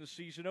Giants in the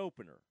season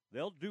opener.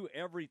 They'll do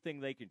everything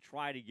they can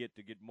try to get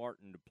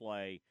Martin to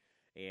play,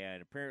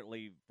 and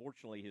apparently,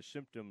 fortunately, his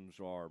symptoms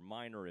are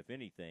minor, if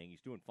anything.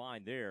 He's doing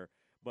fine there,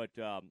 but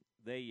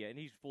and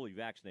he's fully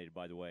vaccinated,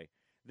 by the way.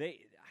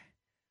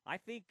 I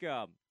think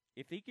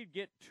if he could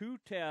get two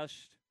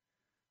tests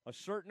a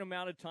certain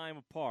amount of time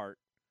apart,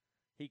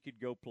 he could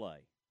go play.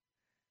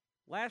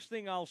 Last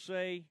thing I'll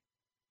say,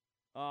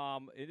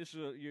 and this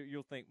is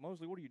you'll think,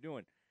 Mosley, what are you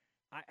doing?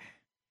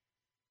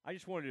 I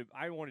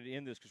wanted to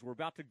end this because we're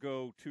about to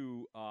go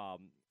to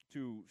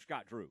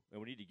Scott Drew,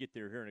 and we need to get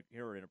there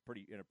here in a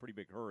pretty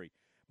big hurry.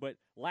 But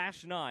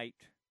last night,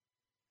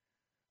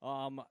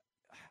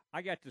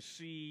 I got to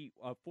see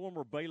a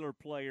former Baylor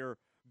player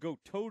go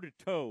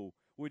toe-to-toe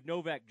with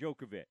Novak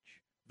Djokovic,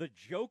 the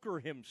Joker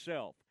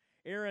himself.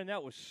 Aaron,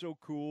 that was so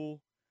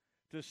cool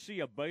to see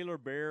a Baylor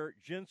Bear.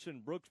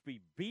 Jensen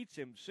Brooksby beats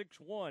him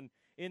 6-1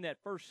 in that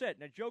first set.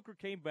 Now, Joker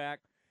came back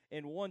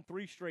and won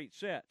 3 straight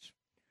sets,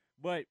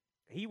 but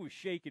he was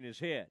shaking his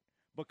head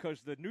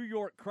because the New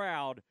York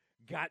crowd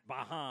got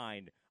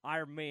behind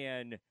our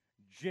man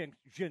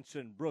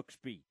Jensen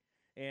Brooksby.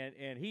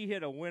 And he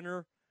hit a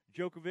winner,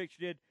 Djokovic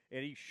did,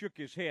 and he shook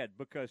his head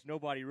because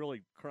nobody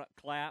really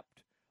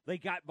clapped. They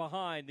got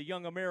behind the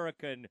young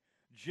American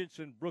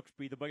Jensen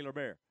Brooksby, the Baylor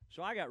Bear.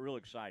 So I got real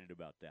excited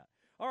about that.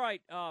 All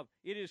right,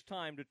 it is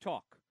time to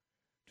talk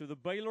to the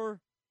Baylor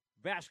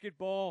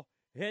basketball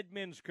head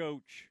men's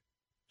coach,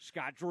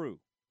 Scott Drew.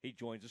 He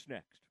joins us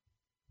next.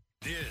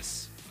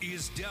 This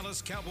is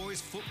Dallas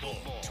Cowboys football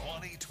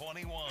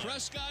 2021.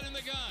 Prescott in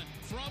the gun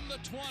from the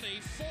 20,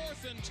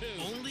 4th and 2.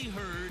 Only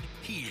heard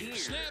here.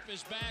 Snap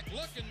is back,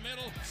 looking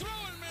middle,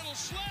 throwing middle,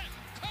 slap,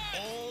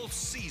 caught. All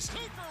season.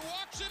 Cooper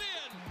walks it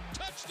in.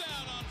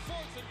 Touchdown on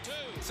 4th and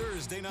 2.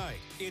 Thursday night,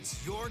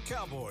 it's your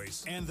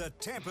Cowboys and the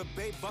Tampa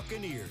Bay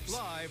Buccaneers.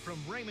 Live from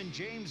Raymond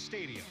James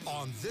Stadium.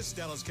 On this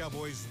Dallas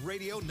Cowboys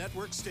radio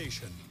network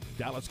station.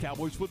 Dallas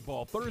Cowboys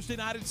football Thursday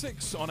night at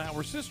 6 on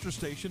our sister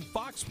station,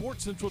 Fox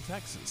Sports Central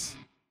Texas.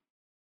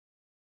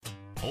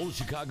 Old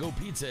Chicago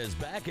Pizza is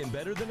back and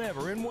better than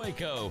ever in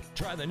Waco.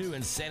 Try the new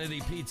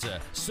Insanity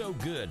Pizza. So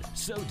good,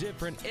 so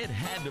different, it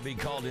had to be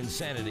called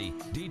Insanity.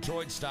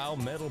 Detroit-style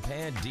metal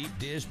pan, deep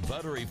dish,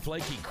 buttery,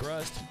 flaky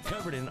crust,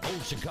 covered in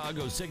Old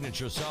Chicago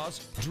signature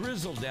sauce,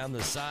 drizzled down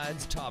the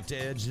sides, topped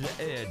edge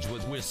to edge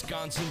with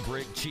Wisconsin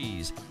brick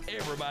cheese.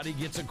 Everybody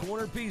gets a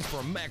corner piece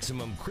for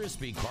maximum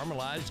crispy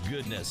caramelized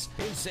goodness.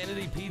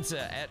 Insanity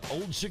Pizza at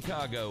Old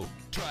Chicago.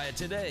 Try it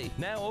today.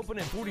 Now open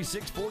at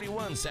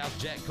 4641 South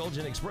Jack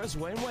Colgan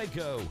Expressway in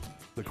Waco.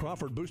 The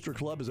Crawford Booster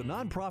Club is a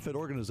nonprofit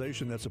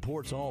organization that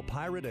supports all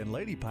Pirate and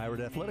Lady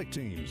Pirate athletic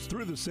teams.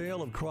 Through the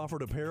sale of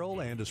Crawford apparel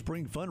and a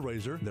spring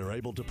fundraiser, they're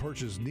able to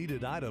purchase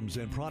needed items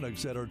and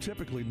products that are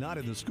typically not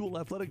in the school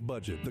athletic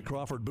budget. The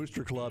Crawford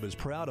Booster Club is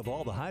proud of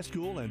all the high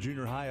school and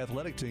junior high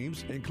athletic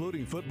teams,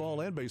 including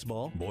football and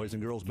baseball, boys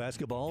and girls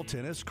basketball,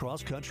 tennis,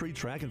 cross country,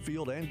 track and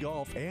field, and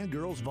golf, and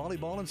girls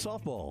volleyball and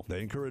softball.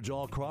 They encourage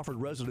all Crawford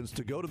residents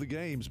to go to the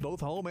games,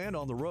 both home and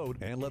on the road,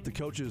 and let the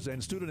coaches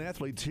and student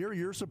athletes hear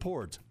your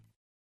support.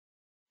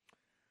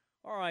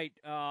 All right,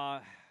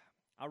 I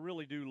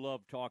really do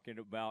love talking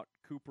about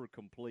Cooper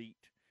Complete,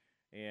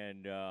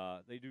 and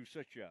they do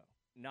such a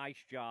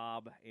nice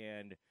job.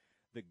 And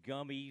the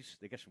gummies,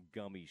 they got some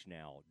gummies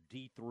now.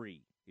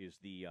 D3 is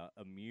the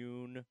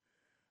immune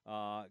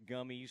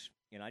gummies,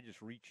 and I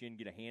just reach in,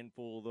 get a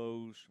handful of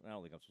those. I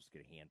don't think I'm supposed to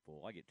get a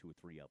handful. I get 2 or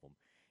 3 of them.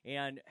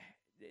 And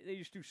they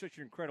just do such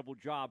an incredible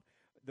job.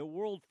 The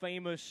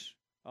world-famous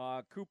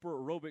Cooper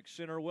Aerobic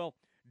Center, well,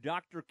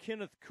 Dr.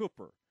 Kenneth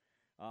Cooper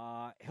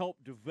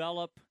helped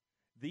develop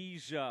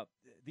these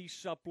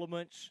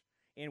supplements,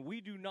 and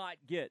we do not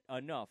get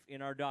enough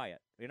in our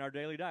diet, in our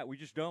daily diet. We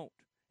just don't.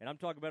 And I'm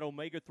talking about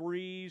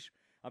omega-3s.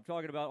 I'm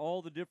talking about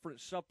all the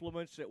different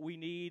supplements that we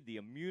need, the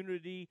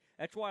immunity.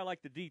 That's why I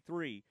like the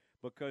D3,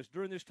 because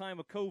during this time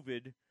of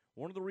COVID,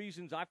 one of the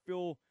reasons I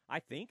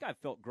think I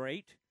felt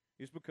great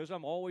is because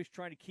I'm always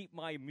trying to keep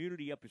my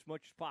immunity up as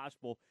much as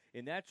possible,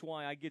 and that's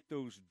why I get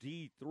those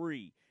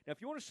D3. Now,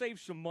 if you want to save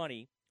some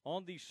money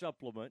on these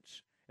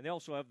supplements, and they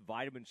also have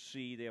vitamin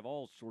C. They have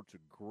all sorts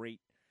of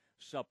great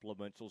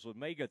supplements. Those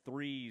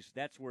omega-3s,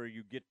 that's where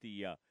you get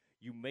you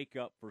make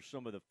up for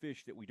some of the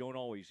fish that we don't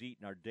always eat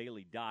in our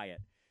daily diet,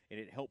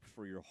 and it helps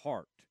for your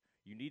heart.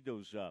 You need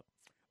those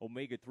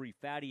omega-3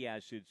 fatty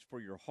acids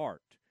for your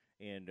heart.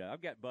 And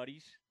I've got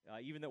buddies,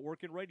 even that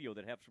work in radio,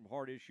 that have some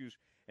heart issues,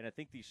 and I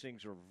think these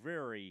things are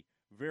very,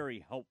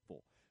 very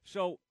helpful.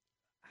 So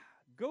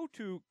go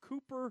to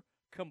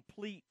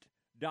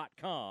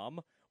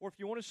CooperComplete.com, or if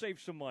you want to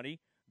save some money,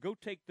 go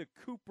take the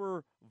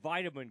Cooper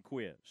Vitamin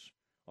Quiz.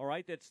 All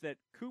right, that's that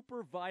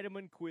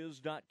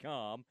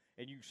CooperVitaminQuiz.com,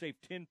 and you can save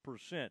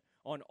 10%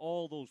 on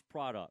all those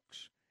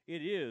products.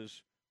 It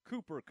is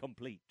Cooper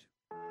Complete.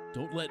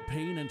 Don't let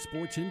pain and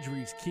sports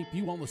injuries keep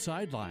you on the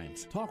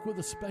sidelines. Talk with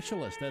a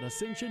specialist at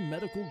Ascension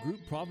Medical Group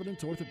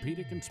Providence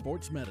Orthopedic and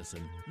Sports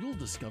Medicine. You'll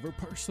discover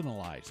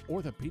personalized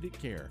orthopedic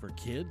care for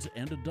kids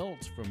and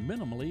adults, from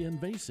minimally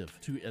invasive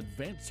to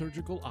advanced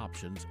surgical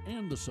options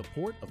and the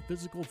support of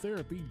physical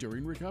therapy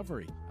during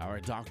recovery. Our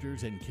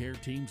doctors and care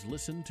teams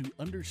listen to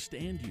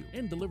understand you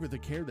and deliver the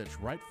care that's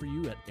right for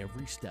you at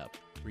every step.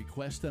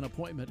 Request an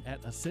appointment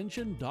at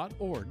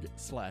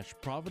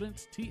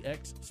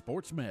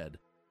ascension.org/ProvidenceTX-SportsMed.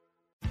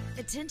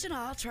 Attention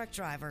all truck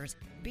drivers.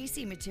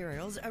 BC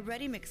Materials, a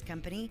ready-mix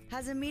company,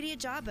 has immediate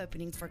job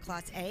openings for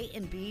Class A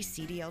and B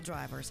CDL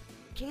drivers.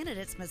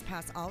 Candidates must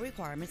pass all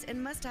requirements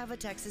and must have a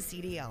Texas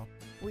CDL.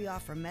 We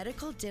offer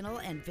medical, dental,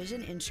 and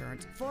vision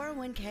insurance,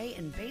 401k,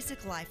 and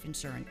basic life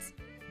insurance.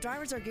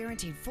 Drivers are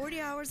guaranteed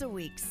 40 hours a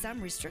week. Some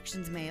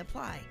restrictions may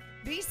apply.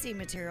 BC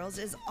Materials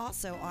is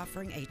also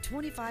offering a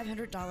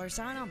 $2,500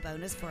 sign-on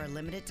bonus for a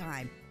limited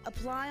time.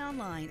 Apply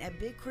online at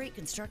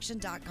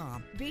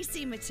BigCreekConstruction.com.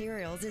 BC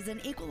Materials is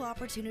an equal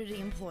opportunity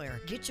employer.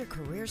 Get your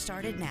career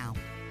started now.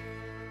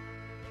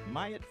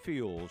 Myatt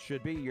Fuels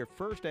should be your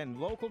first and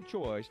local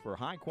choice for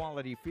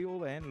high-quality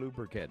fuel and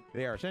lubricant.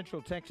 They are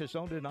Central Texas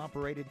owned and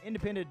operated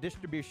independent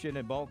distribution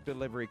and bulk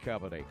delivery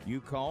company.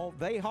 You call,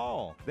 they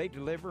haul. They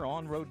deliver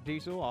on-road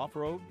diesel,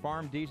 off-road,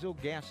 farm diesel,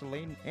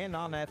 gasoline, and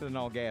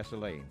non-ethanol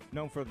gasoline.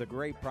 Known for the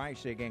great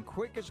pricing and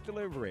quickest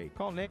delivery.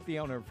 Call Nick, the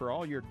owner, for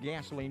all your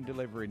gasoline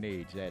delivery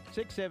needs at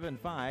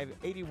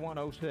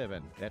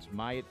 675-8107. That's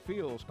Myatt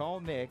Fuels.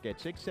 Call Nick at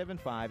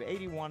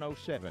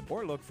 675-8107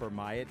 or look for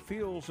Myatt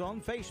Fuels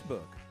on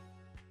Facebook.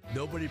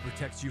 Nobody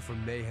protects you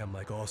from mayhem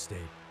like Allstate.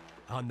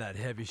 On that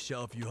heavy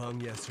shelf you hung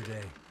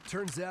yesterday,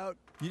 turns out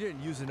you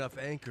didn't use enough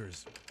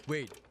anchors.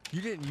 Wait, you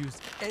didn't use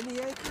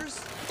any anchors?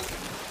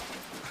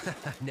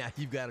 Now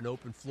you've got an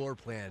open floor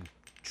plan.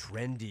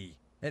 Trendy.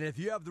 And if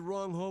you have the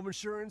wrong home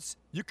insurance,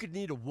 you could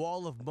need a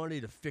wall of money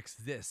to fix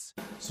this.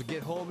 So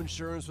get home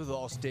insurance with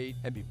Allstate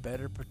and be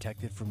better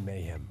protected from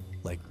mayhem,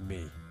 like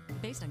me.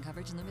 Based on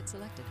coverage and limits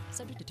selected.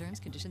 Subject to terms,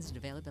 conditions, and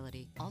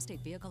availability.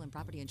 Allstate Vehicle and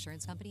Property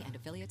Insurance Company and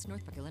affiliates,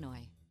 Northbrook,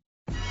 Illinois.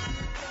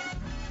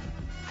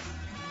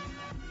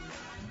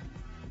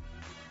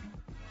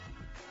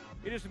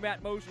 It is the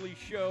Matt Mosley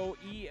Show,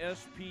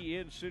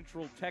 ESPN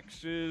Central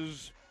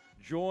Texas,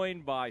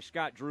 joined by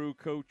Scott Drew,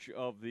 coach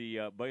of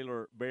the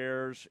Baylor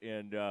Bears.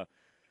 And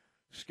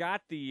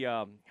Scott,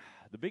 the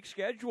big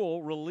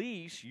schedule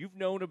release, you've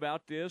known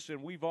about this,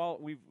 and we've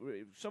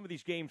some of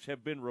these games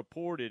have been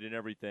reported and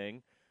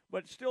everything,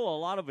 but still a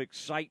lot of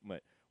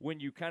excitement when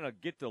you kind of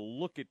get to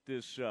look at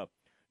this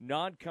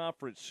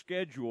non-conference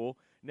schedule.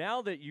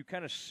 Now that you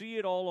kind of see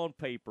it all on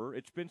paper,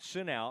 it's been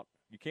sent out.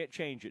 You can't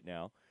change it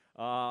now.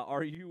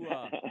 Are you?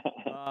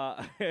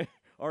 I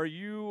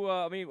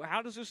mean,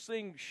 how does this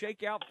thing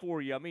shake out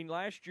for you? I mean,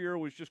 last year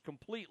was just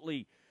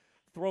completely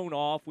thrown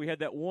off. We had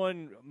that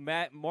one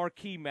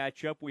marquee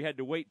matchup we had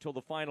to wait till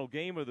the final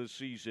game of the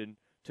season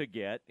to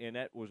get, and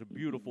that was a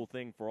beautiful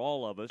thing for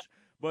all of us.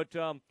 But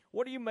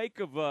what do you make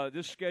of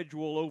this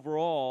schedule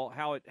overall?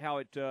 How it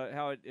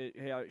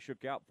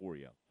shook out for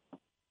you?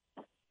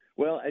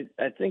 Well,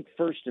 I think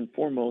first and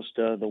foremost,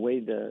 the way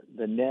the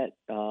net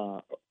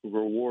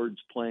rewards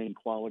playing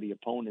quality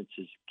opponents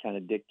has kind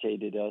of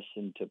dictated us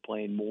into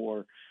playing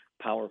more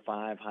Power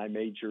 5 high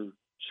major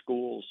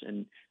schools,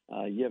 and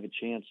you have a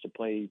chance to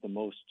play the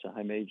most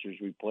high majors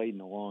we've played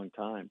in a long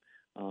time,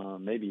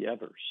 maybe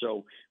ever.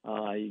 So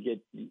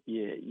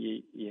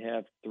you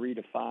have 3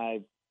 to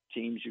 5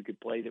 teams you could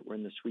play that were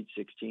in the Sweet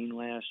 16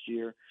 last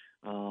year.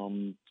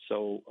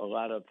 So a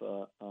lot of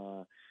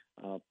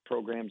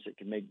programs that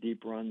can make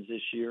deep runs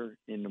this year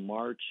into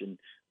March, and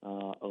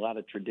a lot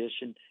of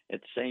tradition.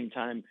 At the same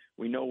time,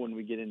 we know when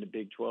we get into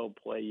Big 12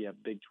 play, you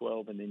have Big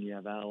 12, and then you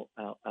have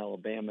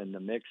Alabama in the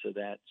mix of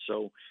that.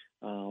 So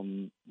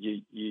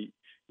you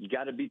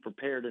got to be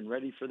prepared and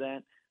ready for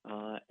that.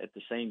 At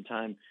the same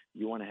time,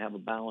 you want to have a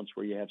balance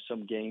where you have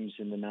some games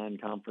in the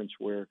non-conference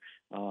where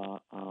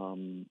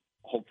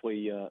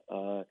hopefully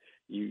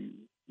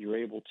you're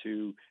able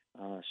to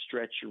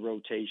stretch your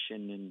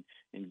rotation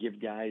and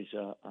give guys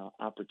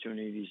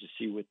opportunities to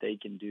see what they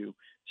can do.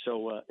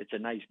 So it's a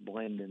nice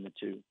blend in the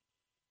two.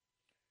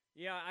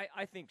 Yeah,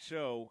 I think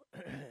so.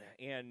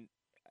 And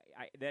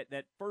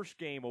that first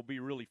game will be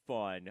really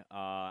fun.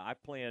 I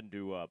plan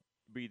to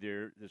be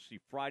there to see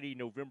Friday,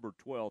 November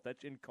 12th.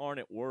 That's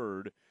Incarnate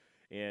Word.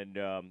 And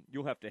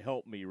you'll have to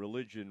help me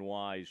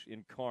religion-wise.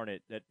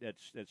 Incarnate, that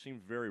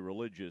seems very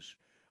religious.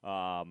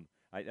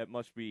 That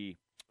must be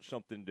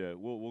something to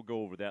we'll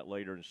go over that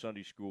later in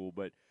Sunday school.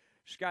 But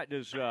Scott,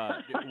 does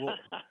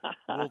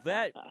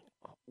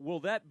will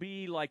that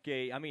be like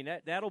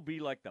that'll be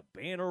like the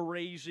banner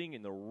raising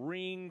and the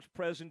rings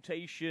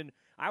presentation?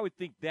 I would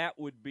think that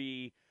would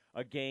be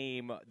a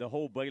game the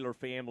whole Baylor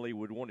family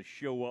would want to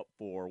show up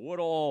for. What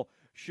all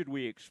should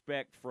we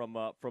expect from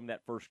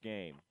that first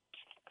game?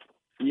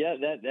 Yeah,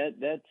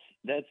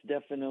 that's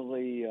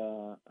definitely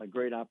a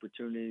great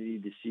opportunity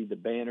to see the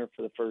banner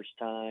for the first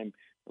time,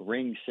 the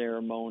ring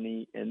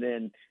ceremony, and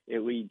then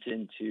it leads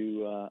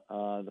into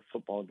the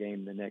football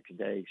game the next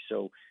day.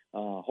 So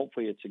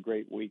hopefully it's a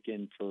great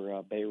weekend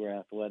for Baylor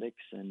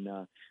athletics, and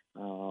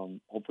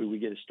hopefully we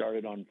get it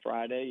started on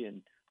Friday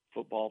and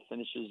football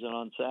finishes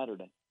on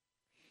Saturday.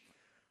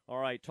 All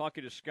right,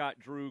 talking to Scott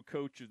Drew,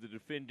 coach of the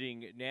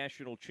defending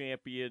national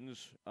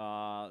champions,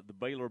 the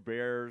Baylor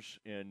Bears,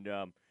 and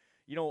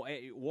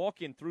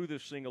walking through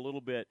this thing a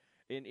little bit,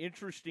 an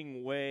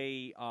interesting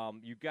way.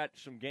 You've got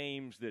some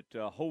games that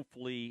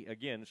hopefully,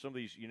 again, some of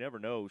these you never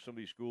know. Some of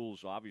these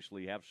schools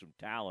obviously have some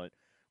talent,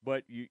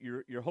 but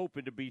you're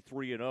hoping to be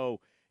 3-0.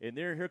 And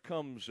here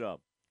comes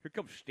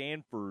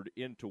Stanford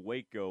into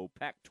Waco,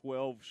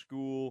 Pac-12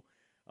 school.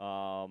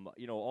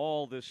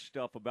 All this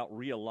stuff about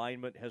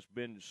realignment has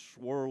been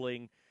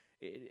swirling.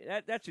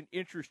 That's an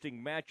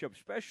interesting matchup,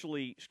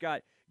 especially,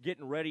 Scott,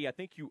 getting ready. I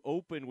think you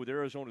open with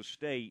Arizona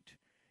State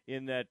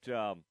in that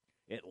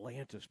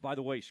Atlantis. By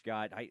the way,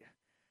 Scott, I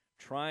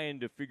trying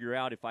to figure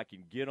out if I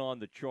can get on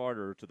the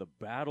charter to the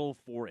Battle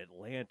for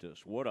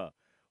Atlantis. What a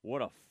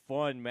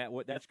fun match!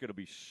 That's going to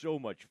be so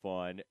much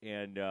fun,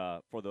 and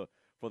for the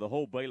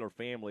whole Baylor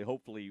family,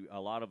 hopefully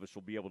a lot of us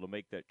will be able to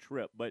make that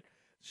trip. But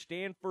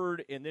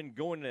Stanford, and then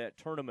going to that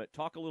tournament.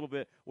 Talk a little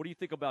bit. What do you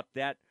think about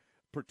that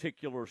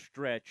particular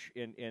stretch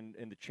and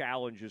the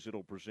challenges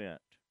it'll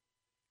present?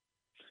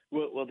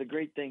 Well, the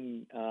great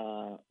thing,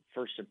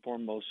 first and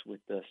foremost,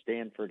 with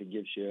Stanford, it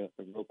gives you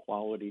a real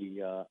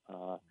quality,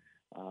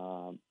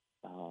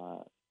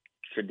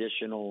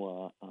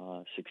 traditional,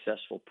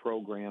 successful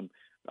program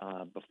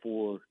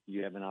before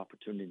you have an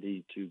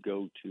opportunity to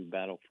go to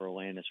Battle for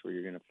Atlantis, where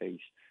you're going to face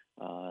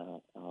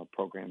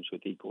programs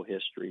with equal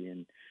history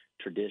and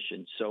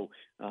tradition. So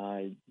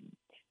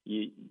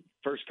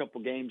first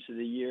couple games of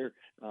the year,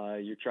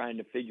 you're trying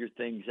to figure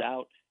things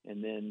out.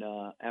 And then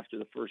after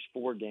the first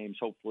 4 games,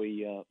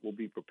 hopefully we'll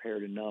be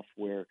prepared enough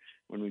where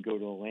when we go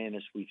to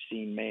Atlantis, we've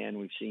seen man,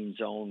 we've seen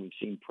zone, we've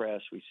seen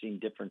press, we've seen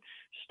different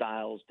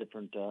styles,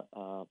 different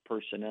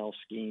personnel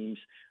schemes,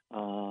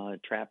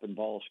 trap and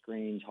ball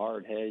screens,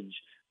 hard hedge,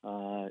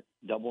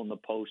 double in the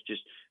post,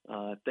 just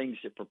things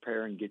that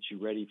prepare and get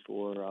you ready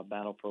for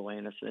Battle for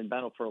Atlantis. And then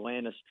Battle for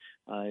Atlantis,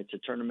 it's a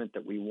tournament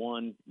that we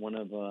won. One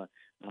of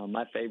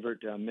my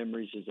favorite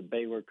memories as a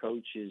Baylor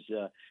coach is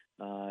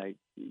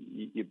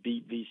you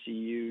beat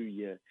VCU,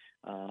 you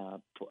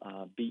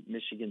beat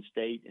Michigan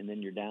State, and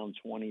then you're down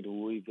 20 to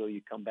Louisville.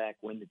 You come back,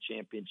 win the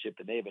championship,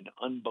 and they have an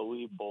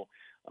unbelievable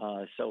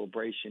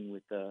celebration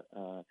with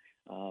the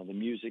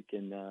music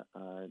and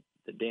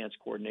the dance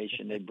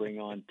coordination they bring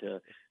on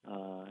to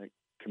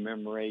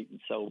commemorate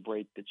and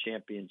celebrate the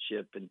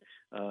championship, and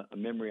a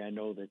memory I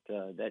know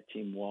that that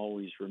team will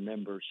always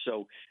remember.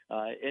 So,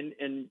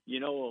 and you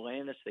know,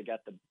 Atlantis, they got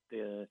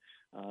the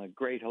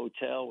great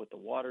hotel with the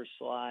water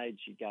slides.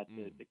 You got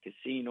the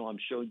casino. I'm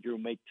sure you'll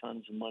make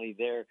tons of money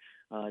there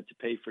to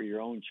pay for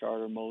your own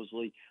charter,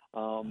 Mosley.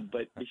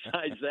 But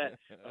besides that,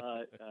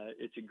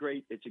 it's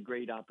a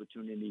great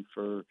opportunity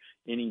for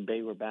any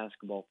Baylor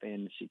basketball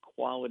fan to see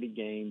quality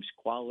games,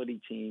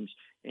 quality teams,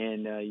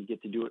 and you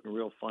get to do it in a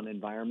real fun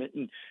environment.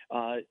 And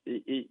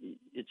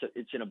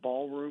it's in a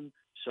ballroom,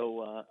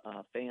 so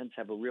fans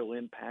have a real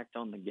impact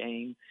on the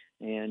game.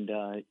 And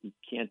you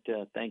can't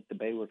thank the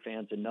Baylor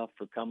fans enough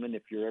for coming.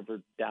 If you're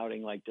ever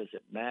doubting, like, does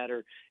it matter?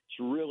 It's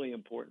really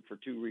important for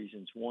two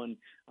reasons. One,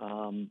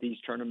 these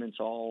tournaments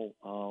all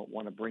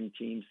want to bring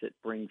teams that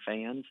bring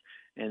fans.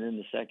 And then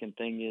the second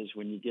thing is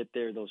when you get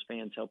there, those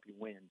fans help you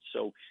win.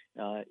 So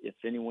if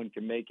anyone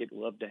can make it,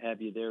 love to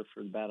have you there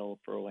for the Battle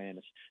for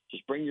Atlantis.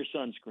 Just bring your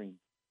sunscreen.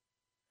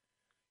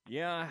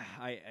 Yeah,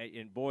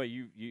 and boy,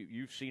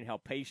 you've seen how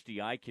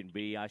pasty I can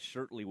be. I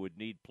certainly would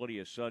need plenty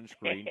of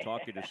sunscreen.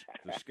 Talking to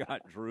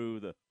Scott Drew,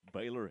 the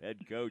Baylor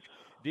head coach,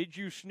 did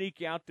you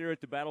sneak out there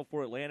at the Battle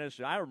for Atlantis?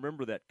 I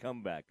remember that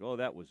comeback. Oh,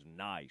 that was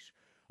nice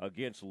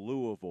against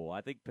Louisville. I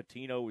think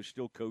Pitino was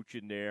still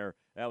coaching there.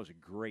 That was a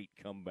great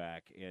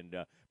comeback. And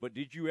but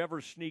did you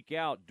ever sneak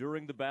out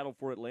during the Battle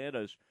for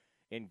Atlantis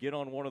and get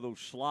on one of those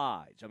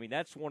slides? I mean,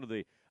 that's one of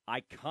the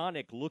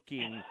iconic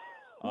looking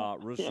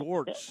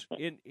resorts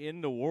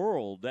in the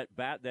world, that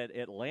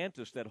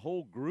Atlantis, that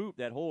whole group,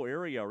 that whole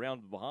area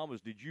around the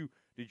Bahamas. Did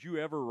you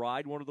ever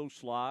ride one of those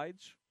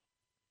slides?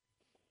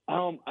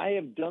 I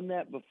have done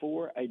that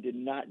before. I did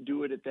not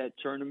do it at that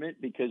tournament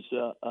because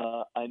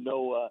I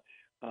know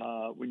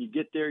when you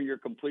get there, you're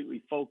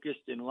completely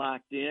focused and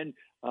locked in.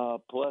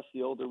 Plus,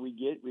 the older we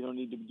get, we don't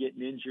need to be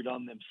getting injured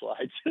on them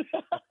slides.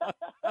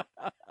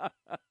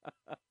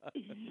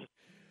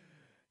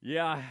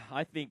 Yeah,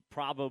 I think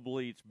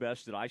probably it's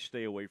best that I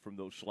stay away from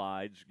those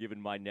slides, given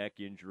my neck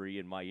injury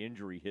and my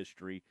injury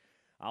history.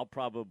 I'll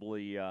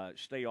probably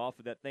stay off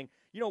of that thing.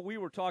 You know, we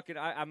were talking.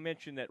 I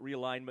mentioned that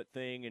realignment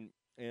thing,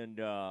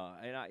 and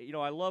I, you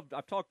know,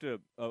 I've talked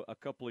to a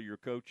couple of your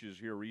coaches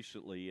here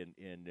recently,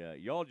 and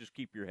y'all just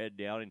keep your head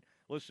down and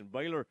listen.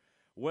 Baylor,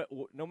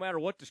 no matter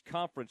what this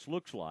conference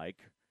looks like,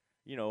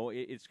 you know,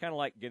 it's kind of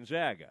like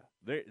Gonzaga.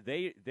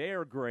 They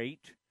are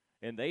great,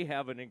 and they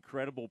have an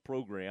incredible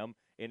program.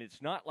 And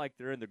it's not like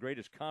they're in the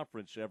greatest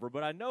conference ever.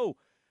 But I know,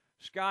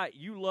 Scott,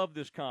 you love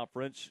this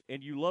conference,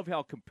 and you love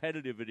how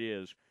competitive it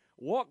is.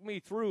 Walk me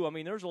through. I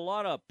mean, there's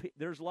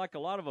like a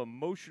lot of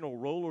emotional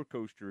roller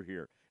coaster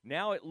here.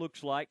 Now it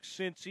looks like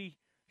Cincy,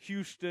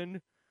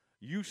 Houston,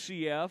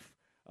 UCF.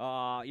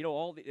 You know,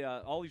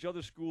 all these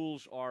other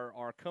schools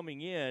are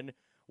coming in.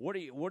 What's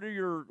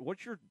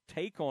your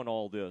take on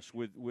all this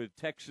with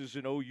Texas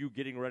and OU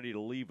getting ready to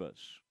leave us?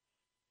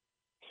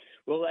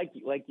 Well,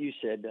 like you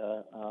said,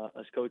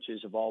 us coaches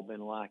have all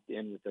been locked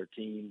in with their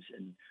teams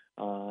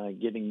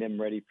and getting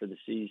them ready for the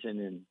season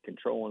and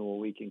controlling what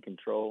we can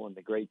control. And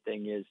the great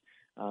thing is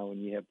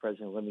when you have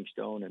President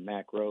Livingstone and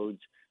Mac Rhodes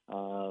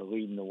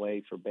leading the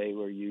way for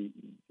Baylor,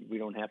 we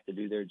don't have to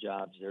do their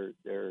jobs.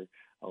 They're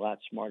a lot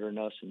smarter than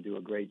us and do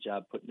a great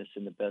job putting us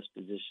in the best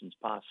positions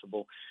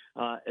possible.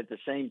 At the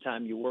same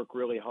time, you work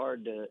really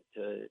hard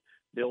to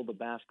build a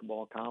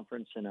basketball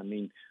conference. And I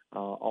mean,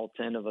 all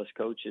 10 of us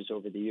coaches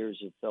over the years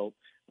have felt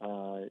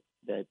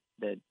that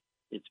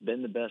it's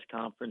been the best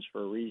conference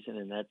for a reason,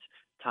 and that's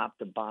top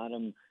to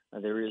bottom.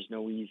 There is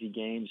no easy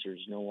games.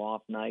 There's no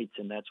off nights,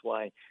 and that's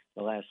why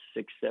the last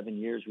 6-7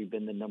 years we've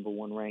been the number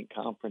one ranked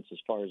conference as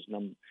far as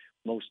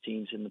most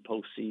teams in the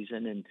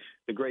postseason. And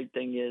the great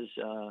thing is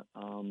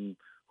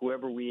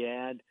whoever we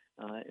add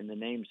and the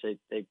names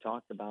they've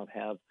talked about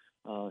have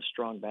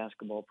strong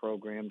basketball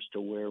programs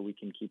to where we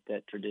can keep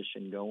that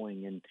tradition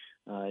going. And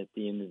at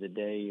the end of the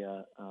day,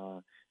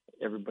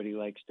 everybody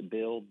likes to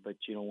build, but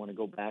you don't want to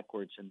go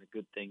backwards. And the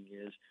good thing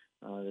is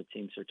the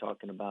teams are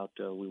talking about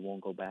we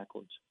won't go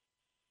backwards.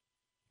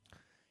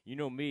 You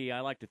know me,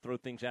 I like to throw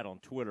things out on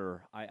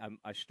Twitter.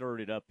 I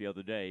stirred it up the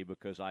other day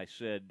because I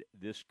said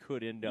this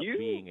could end up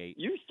being a...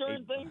 You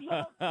stirred things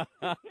up?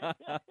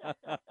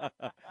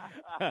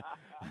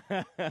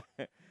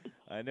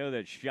 I know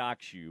that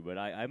shocks you, but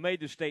I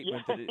made the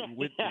statement that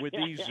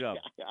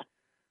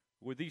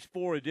with these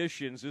 4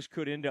 additions, this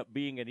could end up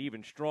being an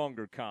even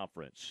stronger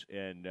conference.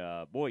 And,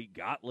 boy,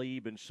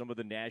 Gottlieb and some of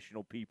the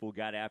national people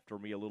got after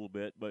me a little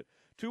bit. But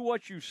to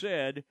what you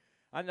said,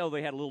 I know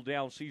they had a little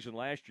down season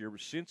last year,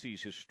 but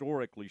Cincy's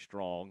historically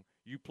strong.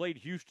 You played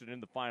Houston in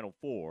the Final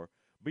Four.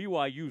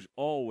 BYU's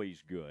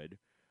always good.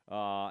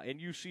 And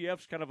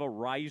UCF's kind of a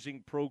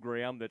rising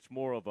program that's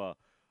more of a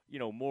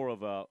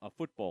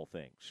football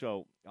thing.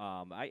 So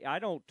I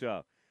don't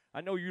I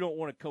know you don't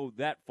want to go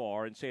that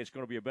far and say it's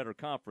going to be a better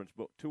conference,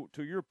 but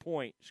to your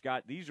point,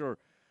 Scott, these are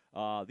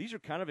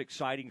kind of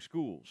exciting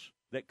schools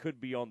that could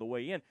be on the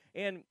way in.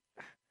 And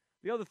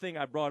the other thing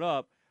I brought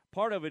up,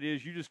 part of it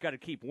is you just got to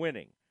keep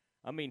winning.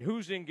 I mean,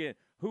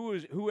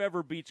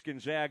 whoever beats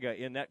Gonzaga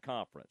in that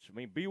conference. I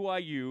mean,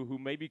 BYU, who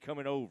may be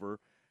coming over,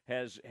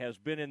 has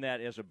been in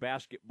that as a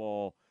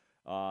basketball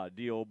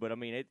deal. But I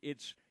mean,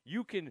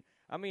 you can.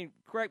 I mean,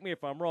 correct me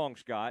if I'm wrong,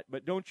 Scott,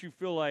 but don't you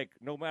feel like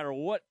no matter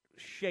what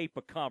shape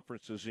a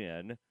conference is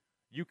in,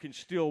 you can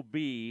still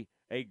be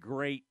a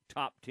great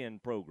top 10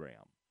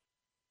 program?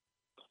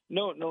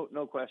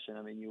 No question.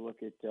 I mean, you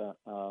look at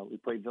we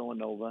played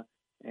Villanova,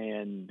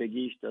 and Big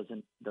East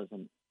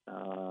doesn't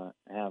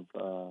have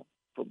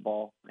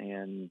football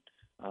and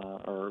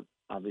or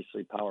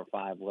obviously Power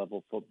 5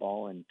 level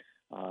football, and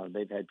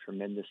they've had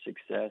tremendous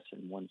success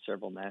and won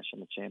several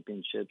national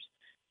championships.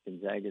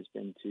 Gonzaga's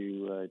been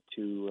to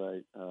two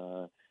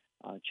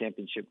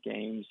championship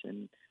games,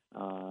 and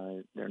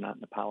they're not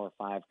in the Power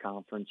 5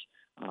 conference.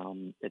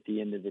 At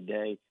the end of the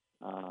day,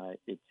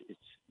 it's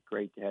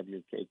great to have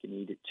your cake and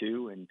eat it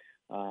too. And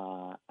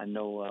I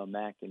know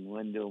Mac and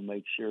Linda will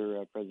make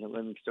sure, President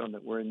Livingstone,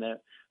 that we're in the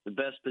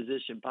best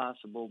position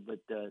possible. But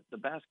the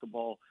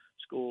basketball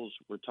schools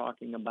we're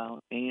talking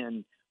about,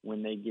 and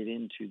when they get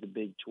into the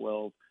Big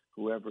 12,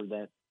 whoever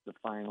the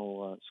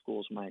final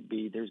schools might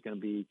be, there's going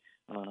to be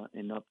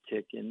an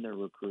uptick in their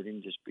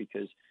recruiting just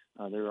because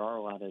there are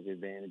a lot of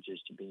advantages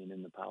to being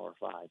in the Power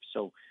 5.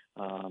 So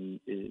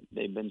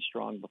they've been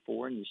strong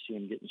before, and you see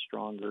them getting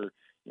stronger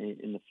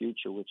in the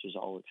future, which is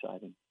all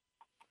exciting.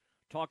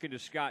 Talking to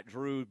Scott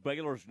Drew,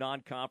 Baylor's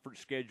non-conference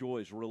schedule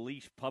is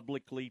released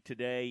publicly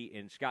today,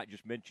 and Scott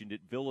just mentioned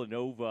it.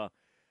 Villanova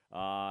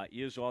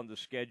is on the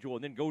schedule,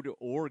 and then go to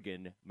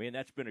Oregon. Man,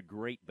 that's been a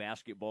great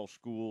basketball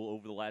school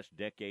over the last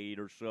decade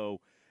or so,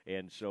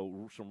 and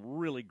so some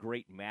really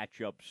great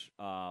matchups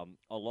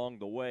along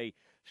the way.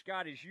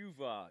 Scott, as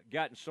you've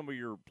gotten some of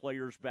your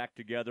players back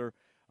together,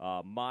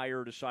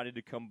 Meyer decided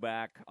to come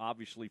back,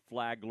 obviously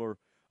Flagler,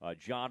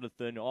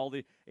 Jonathan,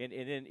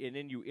 and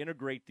then you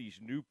integrate these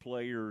new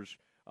players.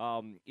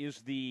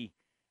 Is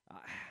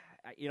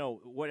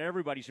what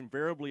everybody's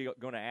invariably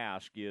going to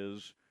ask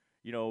is,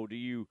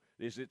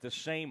 is it the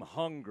same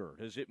hunger?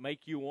 Does it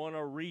make you want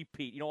to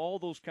repeat? All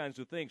those kinds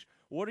of things.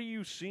 What are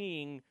you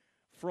seeing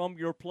from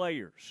your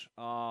players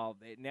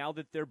now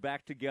that they're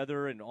back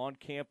together and on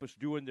campus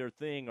doing their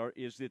thing? Or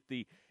is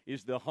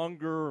the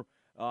hunger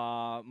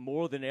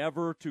more than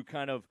ever to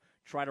kind of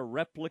try to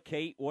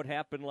replicate what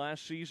happened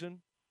last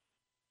season?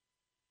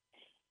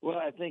 Well,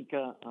 I think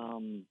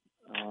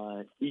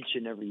each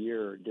and every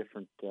year are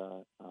different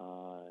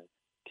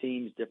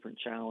teams, different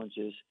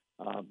challenges.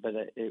 But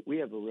we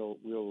have a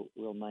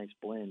real nice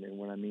blend, and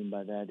what I mean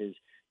by that is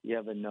you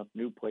have enough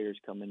new players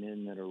coming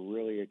in that are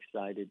really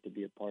excited to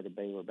be a part of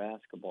Baylor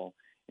basketball,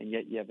 and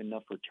yet you have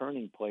enough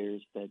returning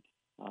players that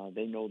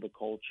they know the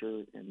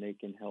culture and they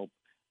can help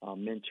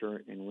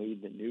mentor and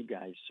lead the new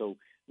guys. So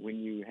when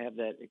you have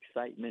that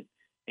excitement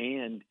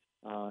and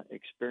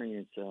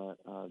experience,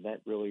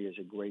 that really is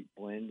a great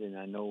blend. And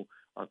I know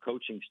our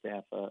coaching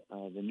staff,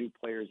 the new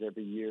players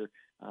every year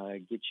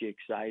get you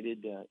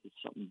excited. It's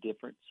something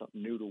different,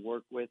 something new to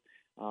work with.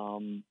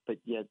 But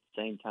yet at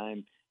the same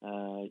time,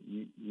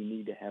 you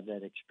need to have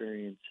that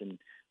experience. And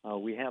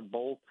we have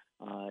both.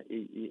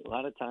 A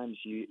lot of times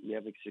you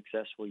have a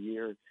successful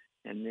year,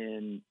 and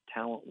then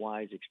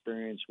talent-wise,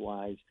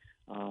 experience-wise,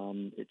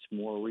 it's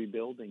more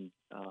rebuilding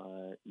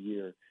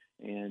year.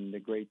 And the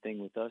great thing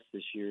with us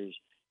this year is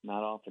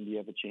not often do you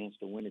have a chance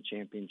to win a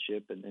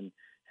championship and then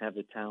have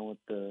the talent,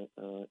 the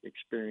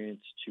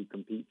experience to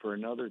compete for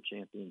another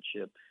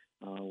championship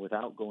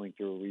without going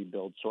through a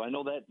rebuild. So I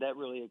know that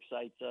really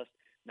excites us.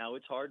 Now,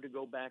 it's hard to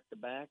go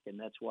back-to-back, and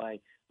that's why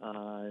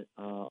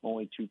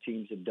only two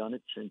teams have done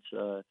it since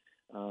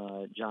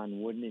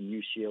John Wooden and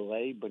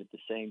UCLA. But at the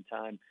same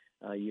time,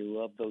 you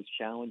love those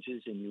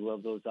challenges and you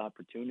love those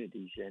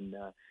opportunities. And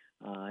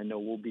I know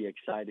we'll be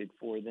excited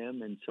for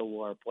them, and so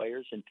will our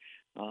players. And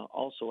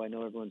also, I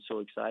know everyone's so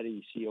excited.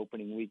 You see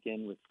opening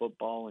weekend with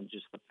football and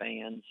just the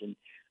fans, and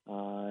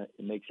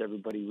it makes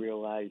everybody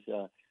realize,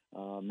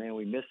 man,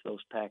 we miss those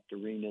packed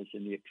arenas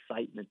and the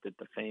excitement that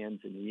the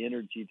fans and the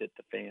energy that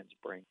the fans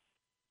bring.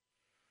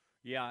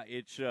 Yeah,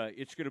 it's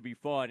going to be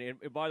fun.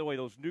 And by the way,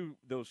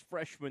 those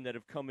freshmen that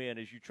have come in,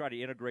 as you try to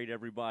integrate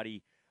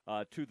everybody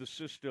to the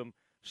system,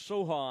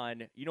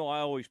 Sohan, I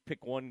always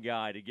pick one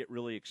guy to get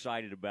really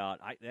excited about.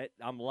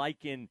 I'm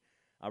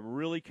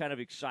really kind of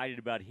excited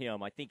about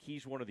him. I think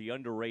he's one of the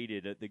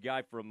underrated. The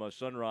guy from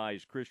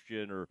Sunrise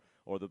Christian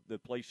or the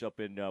place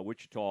up in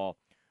Wichita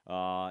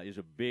is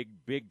a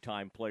big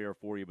time player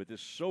for you. But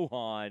this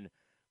Sohan,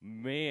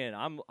 man,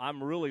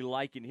 I'm really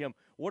liking him.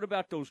 What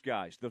about those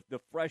guys, the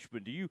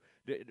freshmen?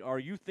 Are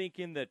you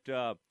thinking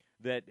that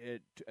that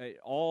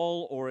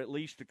all or at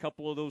least a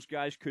couple of those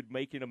guys could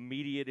make an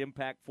immediate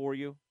impact for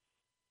you?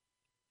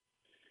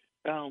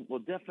 Well,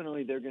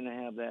 definitely they're going to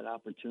have that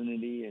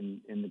opportunity,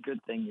 and the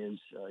good thing is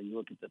you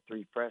look at the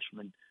three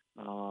freshmen.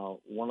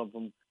 One of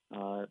them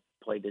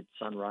played at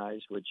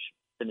Sunrise, which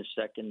finished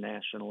second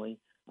nationally,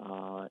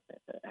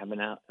 have an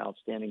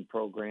outstanding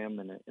program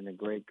and a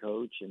great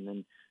coach. And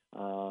then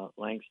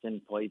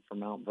Langston played for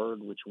Mount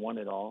Verde, which won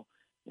it all.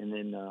 And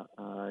then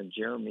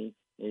Jeremy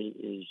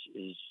is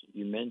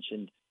you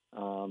mentioned,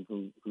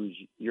 who's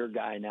your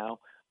guy now.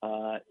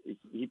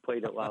 He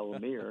played at La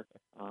Lumiere,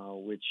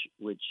 which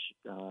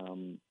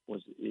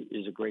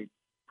is a great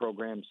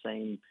program,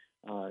 same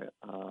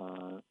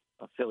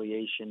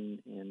affiliation,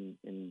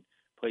 and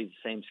plays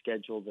the same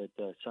schedule that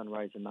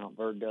Sunrise and Mount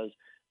Verde does.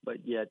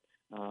 But yet,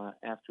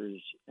 after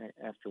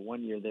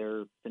 1 year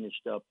there,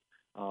 finished up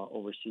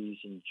overseas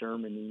in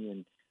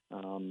Germany,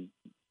 and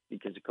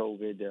because of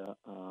COVID,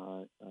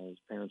 his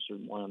parents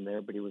didn't want him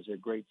there, but it was a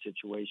great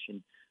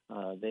situation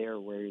there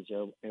where he's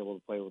able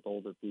to play with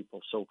older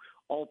people. So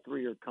all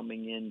three are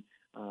coming in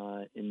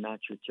not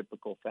your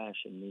typical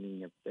fashion,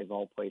 meaning if they've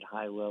all played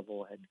high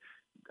level, had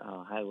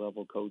high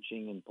level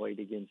coaching, and played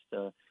against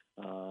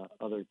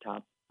other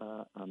top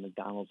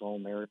McDonald's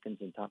All-Americans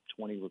and top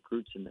 20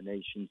 recruits in the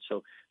nation.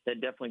 So that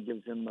definitely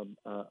gives them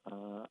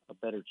a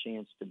better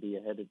chance to be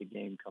ahead of the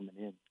game coming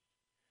in.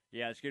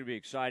 Yeah, it's going to be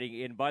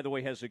exciting. And by the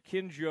way, has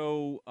James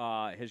Akinjo,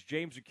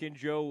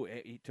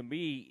 to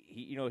me,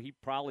 he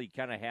probably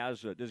kind of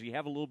has. Does he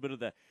have a little bit of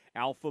the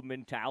alpha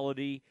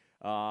mentality?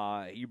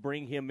 You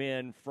bring him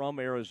in from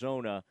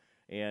Arizona,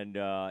 and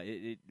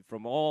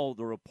from all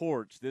the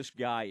reports, this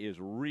guy is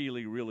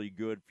really, really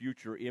good,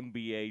 future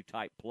NBA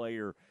type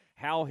player.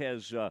 How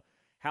has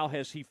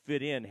he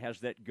fit in? Has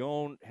that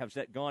gone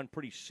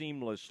pretty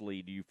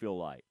seamlessly, do you feel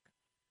like?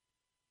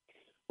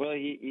 Well,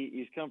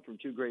 he's come from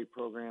two great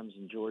programs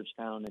in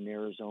Georgetown and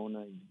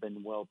Arizona. He's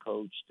been well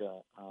coached,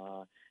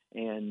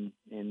 and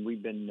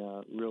we've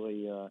been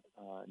really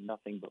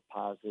nothing but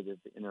positive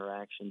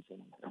interactions,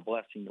 and a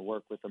blessing to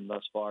work with him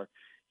thus far.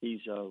 He's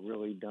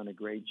really done a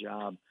great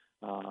job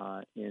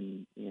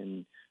in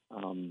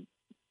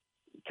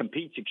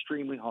competes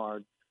extremely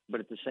hard,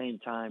 but at the same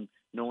time,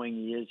 knowing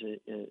he is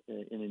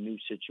in a new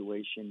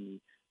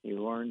situation, he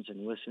learns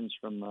and listens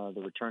from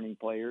the returning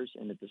players,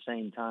 and at the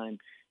same time,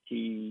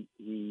 he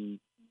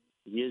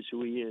is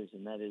who he is,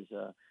 and that is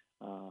a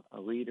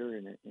leader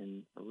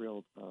and a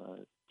real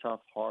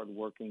tough,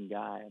 hard-working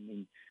guy. I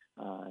mean,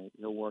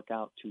 he'll work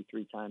out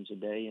 2-3 times a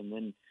day, and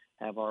then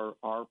have our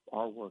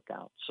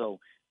workout. So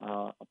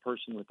a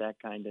person with that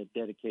kind of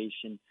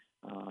dedication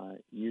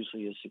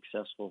usually is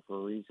successful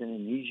for a reason,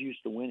 and he's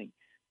used to winning.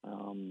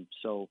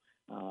 So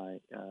a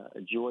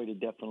joy to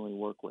definitely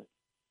work with.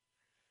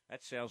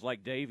 That sounds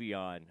like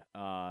Davion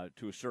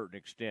to a certain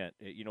extent.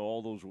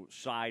 All those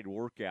side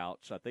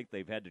workouts, I think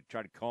they've had to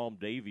try to calm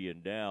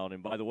Davion down.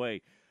 And by the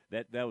way,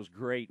 that was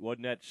great.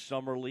 Wasn't that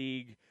summer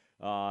league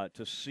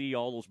to see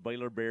all those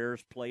Baylor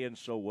Bears playing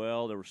so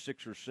well? There were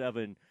 6 or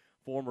 7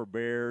 former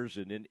Bears,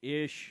 and then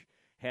Ish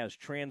has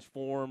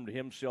transformed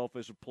himself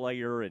as a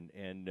player,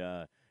 and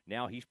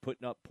now he's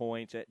putting up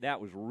points.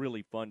 That was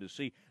really fun to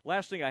see.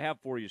 Last thing I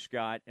have for you,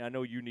 Scott, I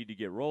know you need to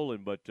get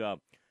rolling, but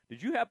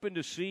did you happen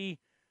to see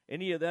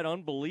any of that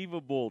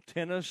unbelievable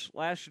tennis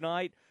last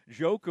night?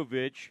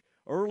 Djokovic,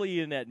 early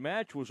in that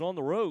match, was on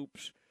the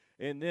ropes,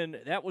 and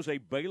then that was a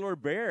Baylor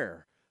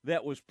Bear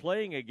that was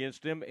playing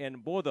against him,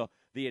 and boy,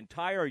 the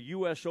entire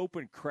U.S.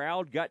 Open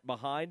crowd got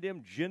behind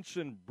him.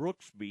 Jensen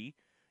Brooksby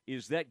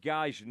is that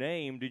guy's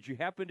name. Did you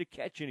happen to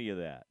catch any of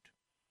that?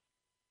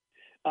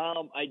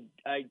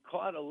 I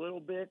caught a little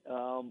bit.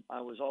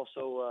 I was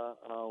also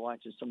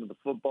watching some of the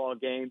football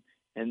game,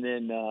 and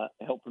then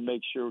helping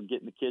make sure we're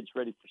getting the kids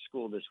ready for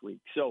school this week.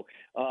 So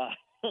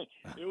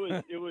it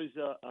was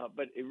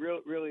but a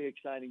really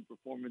exciting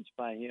performance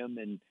by him.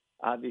 And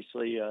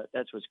obviously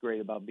that's what's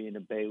great about being a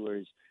Baylor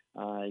is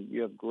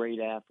you have great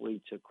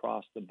athletes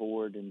across the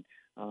board, and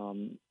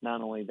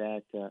not only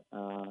that,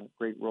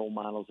 great role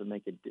models that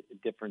make a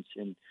difference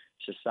in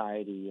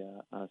society,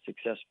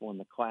 successful in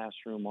the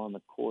classroom, on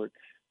the court,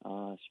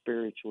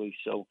 spiritually.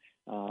 So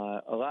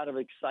a lot of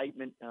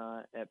excitement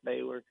at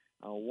Baylor.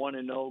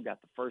 1-0, got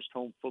the first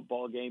home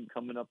football game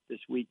coming up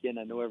this weekend.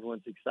 I know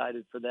everyone's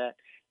excited for that.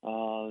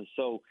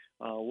 So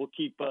we'll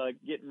keep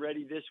getting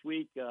ready this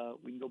week.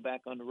 We can go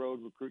back on the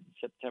road recruiting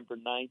September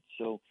 9th.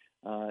 So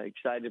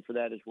excited for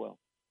that as well.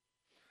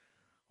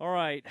 All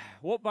right.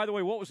 Well, by the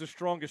way, what was the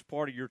strongest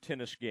part of your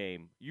tennis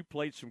game? You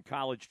played some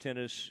college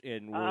tennis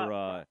and were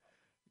a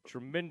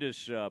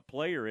tremendous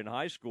player in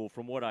high school,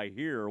 from what I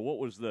hear. What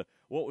was the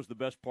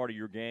best part of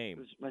your game?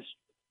 It was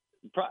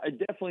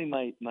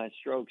definitely my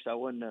strokes. I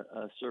wasn't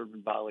a serve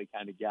and volley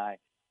kind of guy.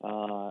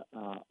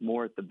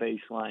 More at the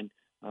baseline.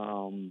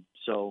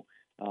 So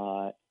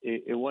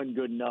it wasn't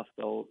good enough,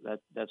 though.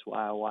 That's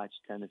why I watched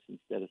tennis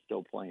instead of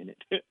still playing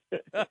it.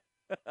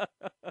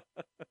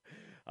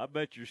 I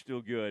bet you're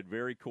still good.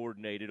 Very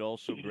coordinated.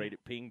 Also great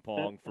at ping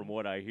pong, from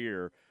what I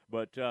hear.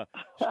 But,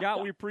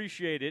 Scott, we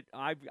appreciate it.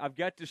 I've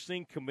got this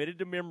thing committed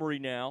to memory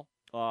now,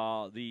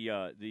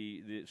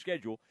 the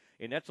schedule,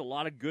 and that's a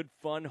lot of good,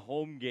 fun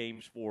home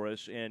games for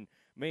us. And,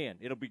 man,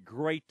 it'll be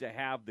great to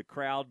have the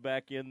crowd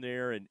back in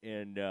there,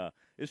 and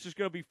this is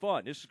going to be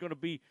fun. This is going to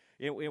be –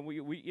 and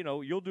we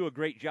you'll do a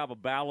great job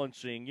of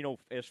balancing.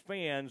 As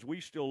fans, we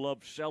still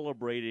love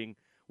celebrating.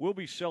 We'll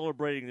be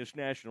celebrating this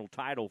national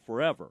title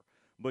forever.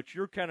 But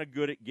you're kind of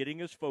good at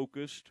getting us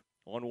focused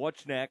on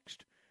what's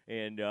next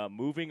and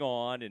moving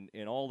on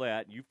and all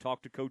that. You've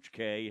talked to Coach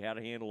K, how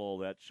to handle all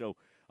that. So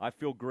I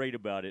feel great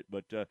about it.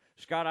 But,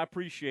 Scott, I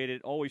appreciate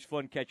it. Always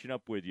fun catching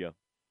up with you.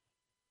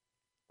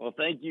 Well,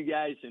 thank you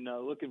guys, and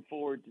looking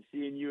forward to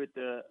seeing you at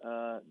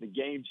the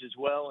games as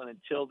well. And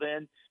until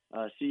then,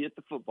 see you at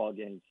the football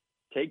games.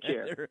 Take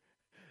care.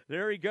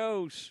 There he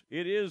goes.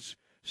 It is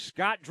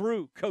Scott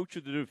Drew, coach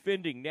of the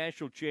defending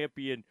national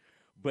champion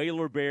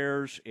Baylor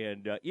Bears,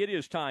 and it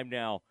is time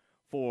now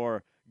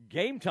for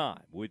Game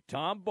Time with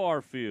Tom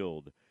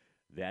Barfield.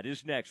 That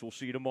is next. We'll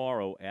see you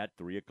tomorrow at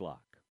 3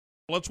 o'clock.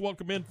 Let's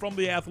welcome in from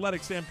the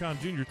Athletic, Sam Conn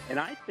Jr. And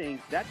I think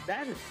that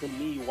is, to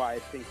me, why I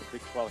think the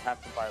Big 12 has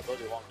some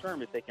viability long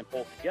term if they can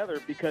pull together,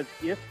 because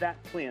if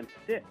that plan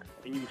sticks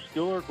and you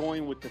still are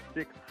going with the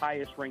sixth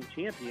highest ranked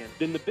champion,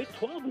 then the Big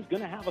 12 is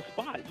going to have a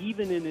spot,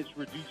 even in its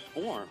reduced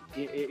form,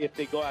 if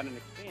they go out and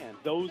expand.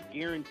 Those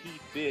guaranteed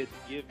bids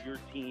give your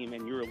team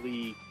and your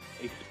league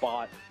a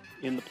spot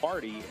in the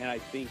party, and I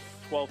think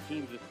 12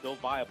 teams is still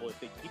viable. If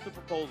they keep the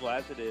proposal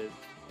as it is,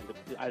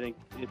 I think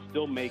it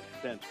still makes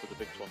sense for the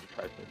Big 12 to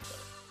try to stay together.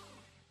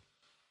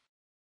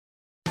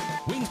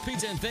 Wings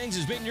Pizza and Things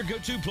has been your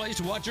go-to place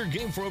to watch your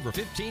game for over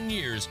 15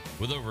 years.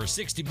 With over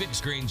 60 big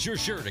screens, you're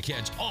sure to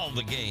catch all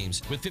the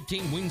games. With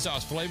 15 wing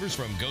sauce flavors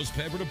from ghost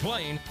pepper to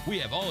plain, we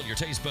have all your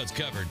taste buds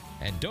covered.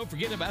 And don't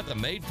forget about the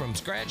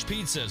made-from-scratch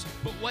pizzas.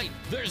 But wait,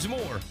 there's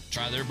more.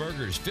 Try their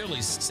burgers,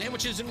 Phillies,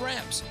 sandwiches, and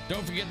wraps.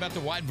 Don't forget about the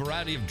wide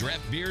variety of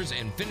draft beers,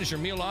 and finish your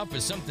meal off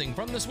with something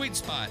from the sweet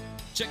spot.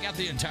 Check out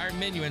the entire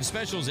menu and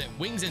specials at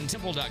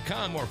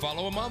wingsandtemple.com or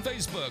follow them on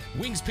Facebook.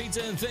 Wings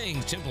Pizza and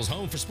Things, Temple's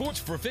home for sports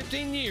for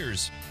 15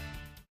 years.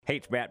 Hey,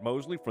 it's Matt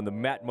Mosley from the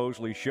Matt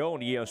Mosley Show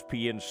on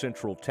ESPN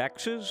Central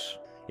Texas.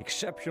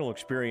 Exceptional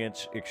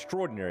experience,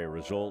 extraordinary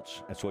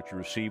results. That's what you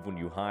receive when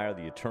you hire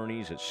the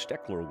attorneys at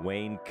Steckler,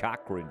 Wayne,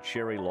 Cochran,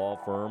 Cherry Law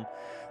Firm.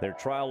 They're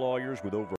trial lawyers with over